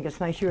things I think it's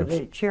nice, you're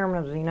the chairman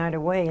of the United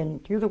Way,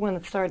 and you're the one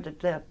that started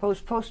the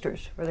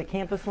posters for the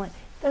campus line.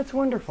 That's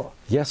wonderful.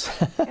 Yes.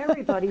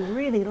 Everybody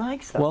really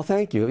likes them. Well,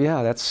 thank you.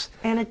 Yeah, that's...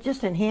 And it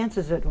just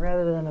enhances it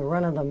rather than the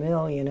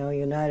run-of-the-mill, you know,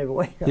 United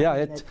Way. Yeah,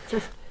 it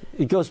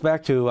goes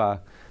back to,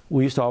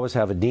 we used to always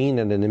have a dean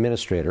and an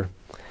administrator,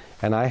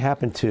 and I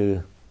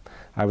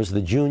was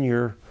the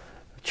junior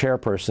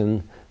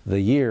chairperson the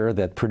year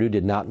that Purdue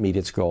did not meet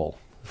its goal.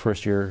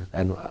 First year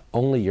and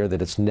only year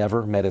that it's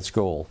never met its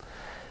goal.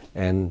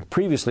 And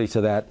previously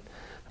to that,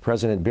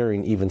 President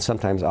Beering, even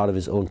sometimes out of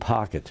his own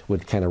pocket,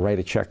 would kind of write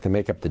a check to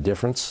make up the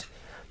difference,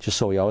 just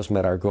so we always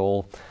met our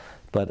goal.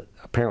 But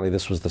apparently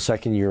this was the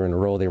second year in a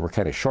row they were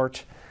kind of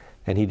short,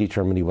 and he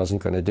determined he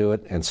wasn't going to do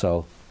it, and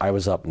so I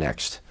was up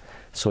next.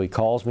 So he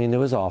calls me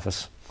into his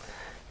office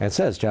and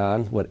says,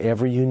 "John,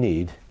 whatever you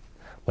need,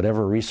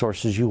 whatever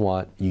resources you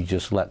want, you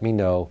just let me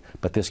know,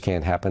 but this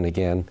can't happen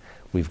again.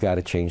 We've got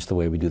to change the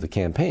way we do the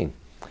campaign."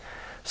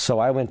 So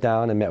I went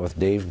down and met with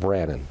Dave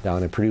Brannon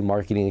down in Purdue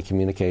Marketing and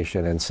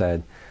Communication and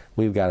said,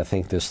 we've got to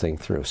think this thing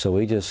through. So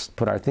we just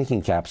put our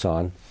thinking caps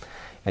on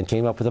and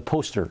came up with a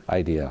poster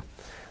idea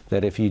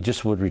that if you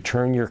just would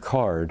return your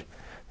card,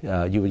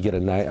 you would get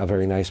a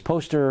very nice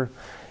poster.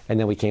 And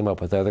then we came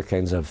up with other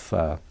kinds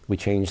of, we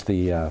changed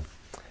the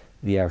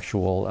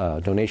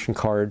actual donation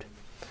card.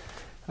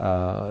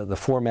 The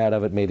format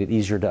of it made it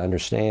easier to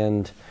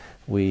understand.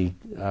 We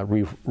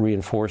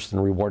reinforced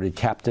and rewarded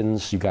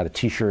captains. You got a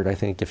T-shirt, I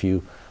think, if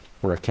you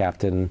were a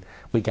captain.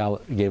 We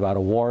gave out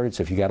awards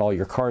if you got all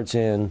your cards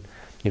in,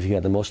 if you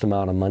had the most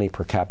amount of money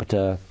per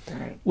capita.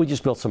 Right. We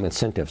just built some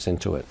incentives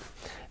into it.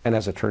 And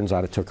as it turns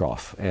out, it took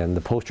off. And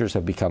the posters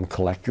have become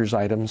collector's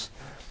items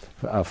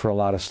for a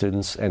lot of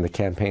students, and the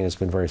campaign has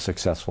been very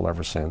successful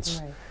ever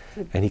since.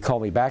 Right. And he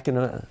called me back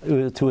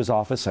to his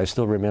office, I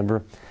still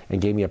remember,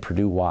 and gave me a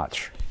Purdue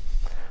watch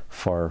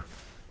for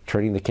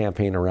turning the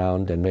campaign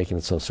around and making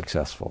it so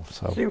successful.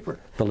 So super.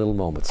 The little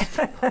moments.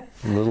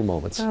 Little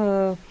moments.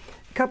 A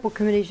couple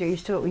committees.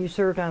 You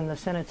served on the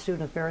Senate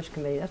Student Affairs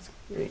Committee. That's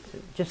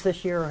just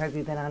this year, or have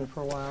you been on it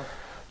for a while?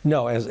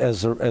 No,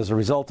 as a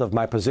result of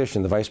my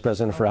position, the Vice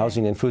President for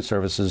Housing and Food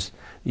Services,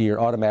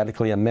 you're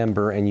automatically a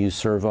member and you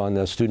serve on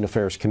the Student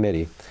Affairs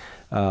Committee.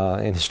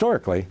 And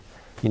historically,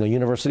 you know,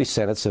 university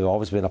senates have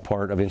always been a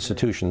part of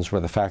institutions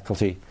where the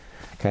faculty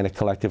kind of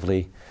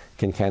collectively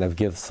can kind of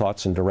give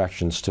thoughts and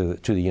directions to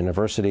the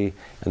university,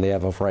 and they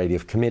have a variety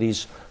of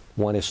committees.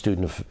 One is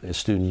student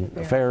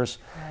affairs,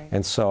 right.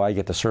 And so I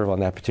get to serve on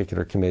that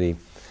particular committee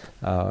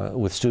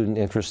with student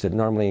interest. It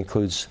normally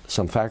includes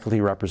some faculty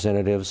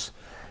representatives,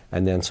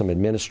 and then some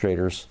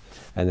administrators,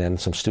 and then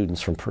some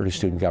students from Purdue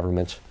student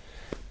government.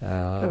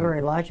 A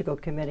very logical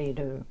committee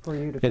for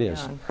you to be on. It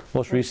is.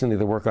 Most recently,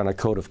 they work on a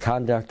code of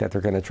conduct that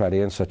they're going to try to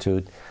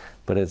institute,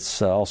 but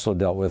it's also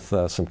dealt with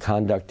some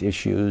conduct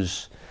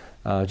issues,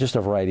 just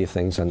a variety of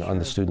things on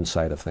the student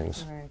side of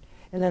things. Right.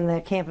 And then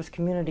that campus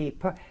community,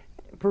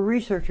 for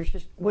researchers,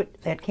 just what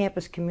that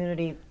campus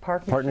community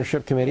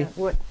partnership committee?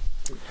 Yeah,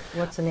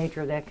 what's the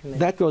nature of that committee?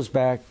 That goes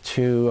back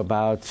to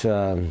about,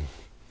 I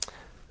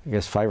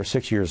guess, 5 or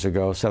 6 years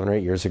ago, 7 or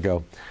 8 years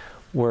ago,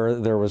 where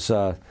there was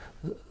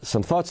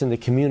some thoughts in the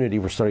community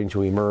were starting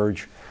to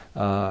emerge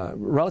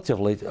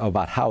relatively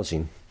about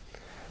housing.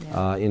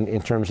 Yeah.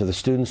 In terms of the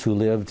students who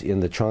lived in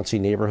the Chauncey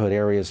neighborhood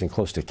areas and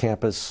close to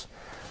campus.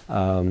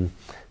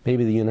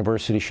 Maybe the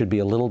university should be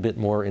a little bit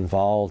more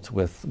involved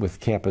with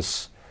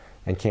campus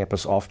and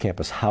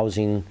off-campus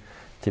housing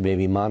to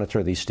maybe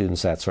monitor these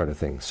students, that sort of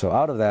thing. So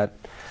out of that,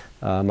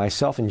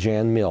 myself and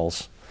Jan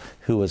Mills,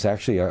 who was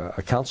actually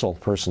a council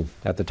person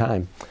at the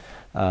time,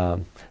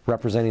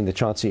 representing the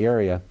Chauncey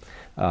area,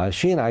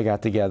 she and I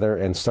got together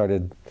and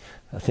started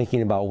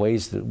thinking about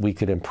ways that we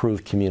could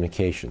improve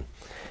communication.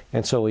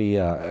 And so we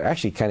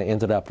actually kind of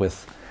ended up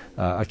with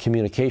a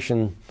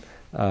communication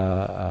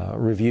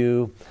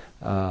review,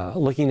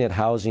 looking at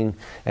housing,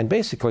 and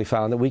basically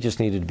found that we just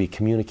needed to be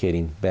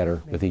communicating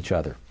better with each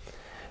other.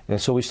 And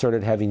so we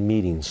started having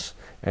meetings.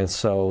 And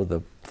so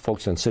the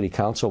folks on city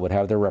council would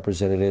have their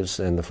representatives,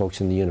 and the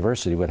folks in the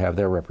university would have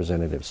their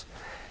representatives.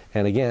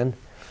 And again,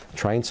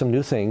 trying some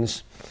new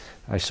things.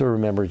 I still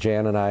remember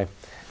Jan and I,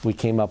 we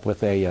came up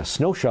with a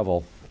snow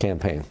shovel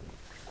campaign.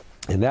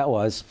 And that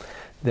was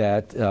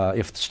that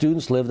if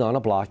students lived on a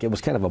block, it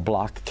was kind of a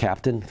block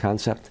captain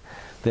concept,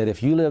 that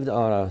if you lived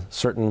on a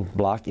certain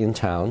block in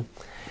town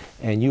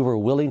and you were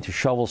willing to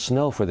shovel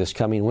snow for this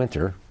coming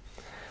winter,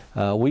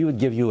 we would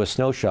give you a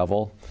snow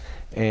shovel,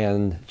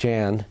 and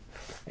Jan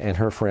and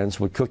her friends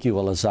would cook you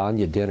a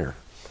lasagna dinner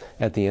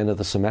at the end of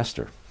the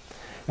semester.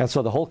 And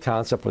so the whole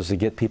concept was to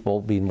get people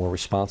being more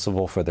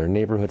responsible for their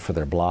neighborhood, for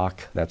their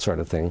block, that sort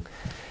of thing.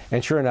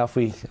 And sure enough,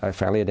 I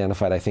finally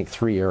identified, I think,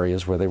 3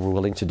 areas where they were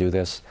willing to do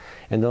this.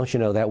 And don't you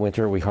know, that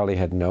winter we hardly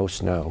had no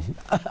snow.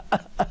 I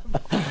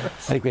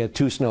think we had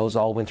 2 snows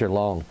all winter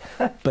long.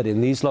 But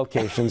in these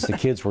locations, the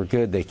kids were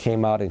good. They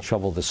came out and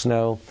shoveled the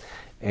snow,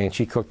 and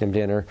she cooked them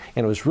dinner.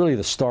 And it was really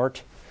the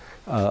start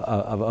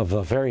of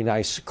a very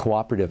nice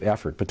cooperative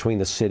effort between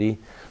the city,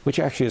 which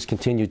actually has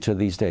continued to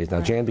these days. Now,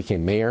 right. Jan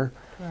became mayor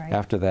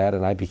after that,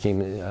 and I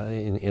became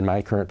in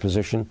my current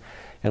position.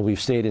 And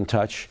we've stayed in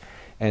touch.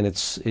 And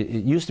it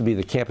used to be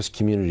the Campus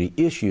Community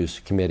Issues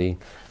Committee.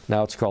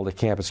 Now it's called the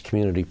Campus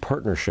Community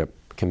Partnership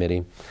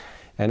Committee.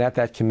 And at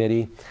that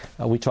committee,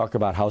 we talk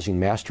about housing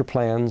master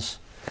plans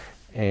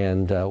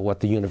and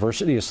what the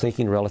university is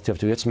thinking relative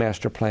to its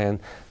master plan.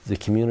 The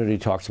community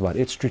talks about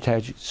its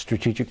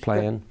strategic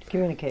plan.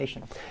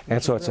 Communication.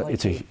 And so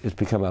it's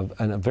become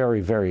a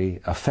very, very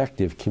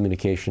effective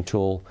communication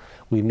tool.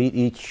 We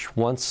meet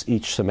once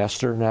each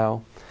semester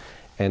now.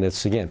 And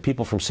it's, again,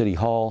 people from City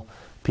Hall,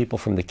 people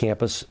from the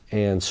campus,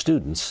 and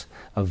students.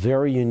 A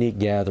very unique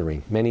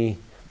gathering.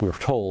 We're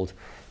told,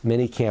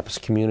 many campus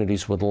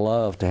communities would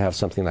love to have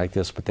something like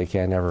this, but they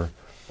can't ever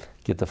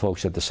get the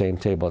folks at the same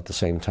table at the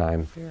same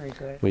time. Very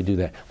good. We do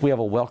that. We have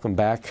a welcome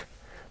back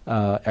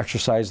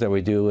exercise that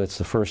we do. It's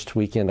the first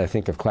weekend, I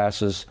think, of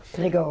classes.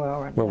 They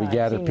go where we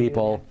gather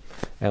people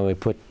and we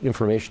put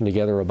information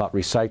together about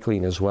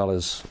recycling as well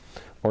as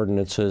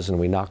ordinances, and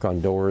we knock on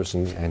doors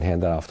and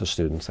hand that off to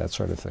students, that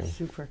sort of thing.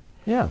 Super.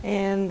 Yeah.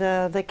 And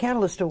the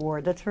Catalyst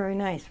Award, that's very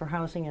nice for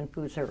housing and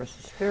food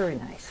services. Very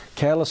nice.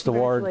 Catalyst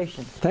Award.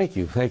 Congratulations. Thank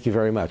you. Thank you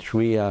very much.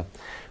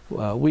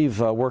 We've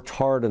worked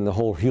hard in the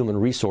whole human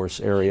resource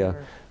area,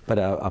 sure. But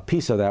a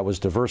piece of that was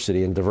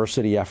diversity and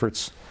diversity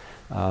efforts.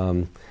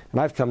 And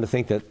I've come to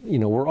think that,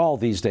 we're all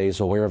these days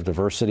aware of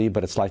diversity,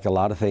 but it's like a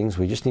lot of things.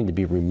 We just need to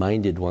be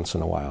reminded once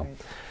in a while. Right.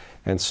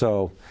 And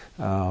so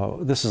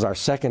this is our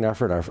second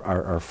effort.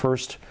 Our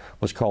first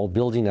was called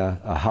Building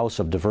a House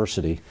of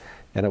Diversity.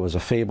 And it was a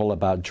fable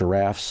about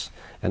giraffes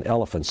and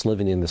elephants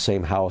living in the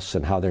same house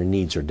and how their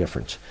needs are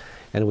different.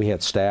 And we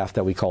had staff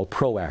that we called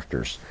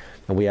pro-actors.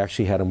 And we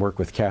actually had them work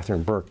with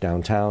Katherine Markee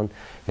downtown,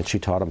 and she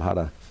taught them how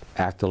to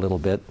act a little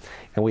bit.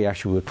 And we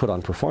actually would put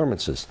on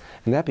performances.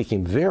 And that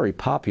became very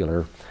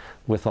popular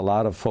with a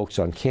lot of folks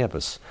on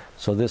campus.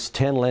 So this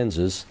 10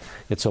 lenses,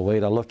 it's a way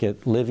to look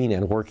at living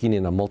and working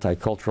in a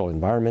multicultural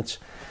environment.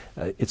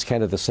 It's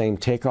kind of the same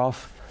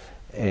takeoff.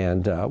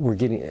 And we're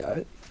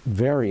getting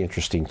very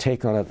interesting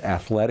take on it.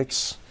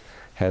 Athletics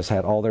has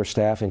had all their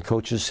staff and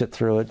coaches sit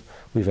through it.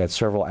 We've had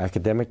several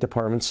academic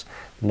departments.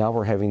 Now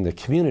we're having the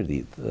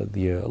community,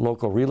 the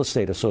local real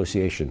estate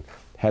association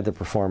had the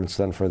performance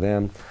done for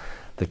them.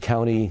 The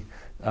county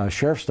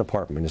Sheriff's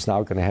Department is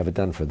now going to have it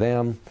done for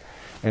them.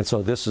 And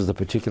so this is the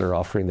particular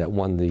offering that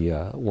won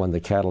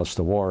the Catalyst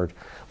Award,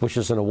 which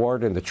is an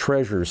award in the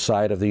treasurer's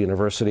side of the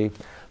university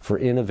for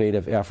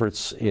innovative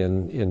efforts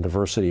in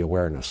diversity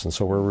awareness. And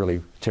so we're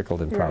really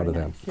tickled and proud of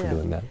them for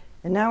doing that.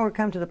 And now we're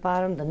come to the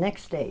bottom, the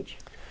next stage.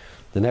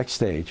 The next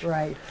stage.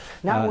 Right.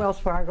 Not Wells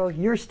Fargo,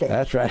 your stage.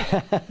 That's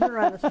right. You're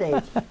on the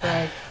stage.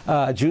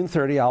 Right. June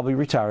 30, I'll be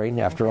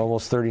retiring after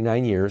almost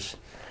 39 years.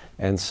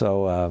 And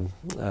so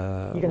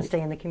you're going to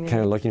stay in the community?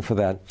 Kind of looking for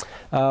that.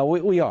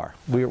 We are.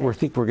 We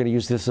think we're going to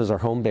use this as our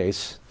home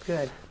base.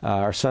 Good.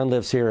 Our son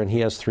lives here, and he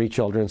has 3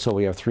 children, so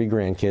we have 3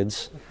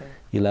 grandkids,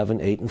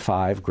 11, 8, and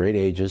 5, great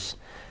ages.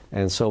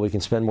 And so we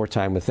can spend more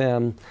time with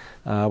them.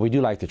 We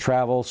do like to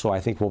travel, so I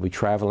think we'll be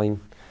traveling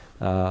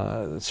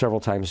several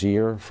times a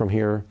year from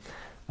here.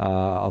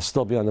 I'll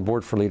still be on the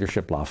board for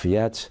Leadership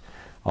Lafayette.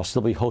 I'll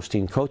still be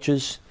hosting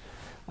coaches.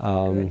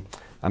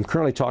 I'm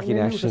currently talking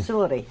in a new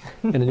facility.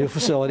 In a new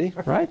facility,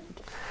 right?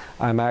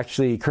 I'm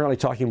actually currently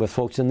talking with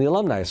folks in the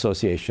Alumni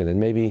Association, and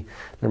maybe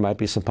there might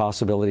be some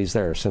possibilities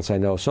there, since I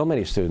know so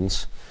many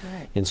students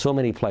in so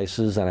many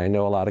places, and I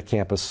know a lot of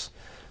campus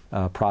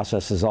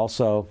processes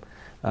also.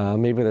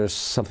 Maybe there's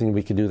something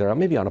we could do there,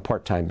 maybe on a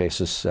part-time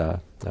basis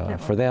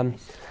for them.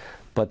 Nice.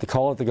 But the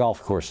call at the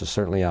golf course is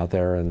certainly out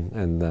there,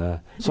 and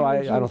so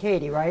I don't.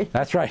 Katie, right?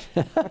 That's right.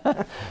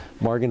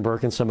 Morgan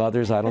Burke and some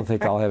others. I don't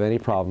think I'll have any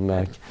problem.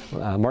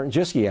 Martin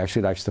Jiske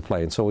actually likes to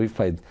play, and so we've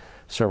played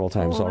several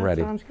times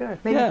already. That sounds good.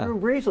 Maybe Drew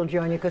Brees will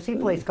join you because he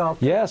plays golf.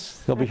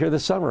 Yes, he'll be here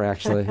this summer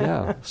actually.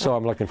 Yeah. So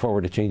I'm looking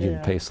forward to changing the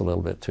pace a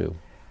little bit too.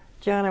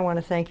 John, I want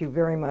to thank you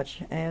very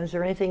much. And is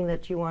there anything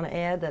that you want to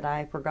add that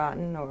I've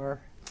forgotten or?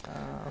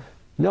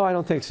 No, I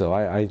don't think so.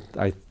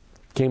 I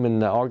came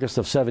in August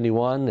of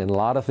 '71, and a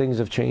lot of things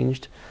have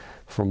changed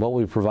from what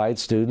we provide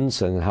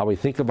students and how we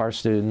think of our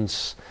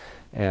students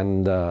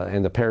and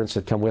the parents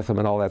that come with them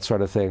and all that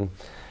sort of thing.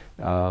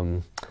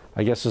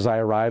 I guess as I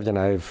arrived, and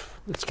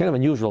it's kind of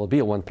unusual to be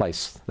at one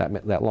place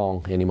that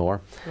long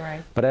anymore.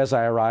 Right. But as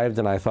I arrived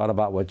and I thought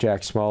about what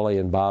Jack Smalley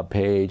and Bob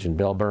Page and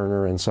Bill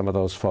Berner and some of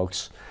those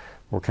folks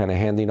were kind of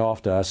handing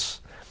off to us,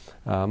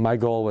 my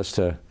goal was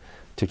to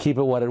keep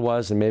it what it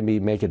was and maybe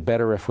make it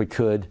better if we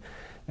could.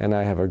 And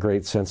I have a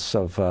great sense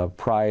of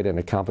pride and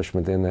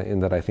accomplishment in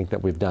that I think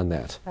that we've done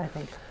that. I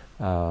think.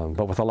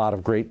 But with a lot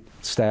of great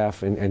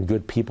staff and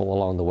good people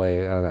along the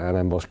way, and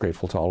I'm most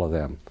grateful to all of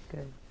them.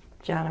 Good.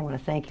 John, I want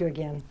to thank you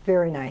again.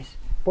 Very nice.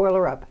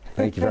 Boiler up.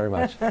 Thank you very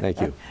much.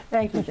 Thank you.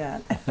 Thank you,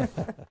 John.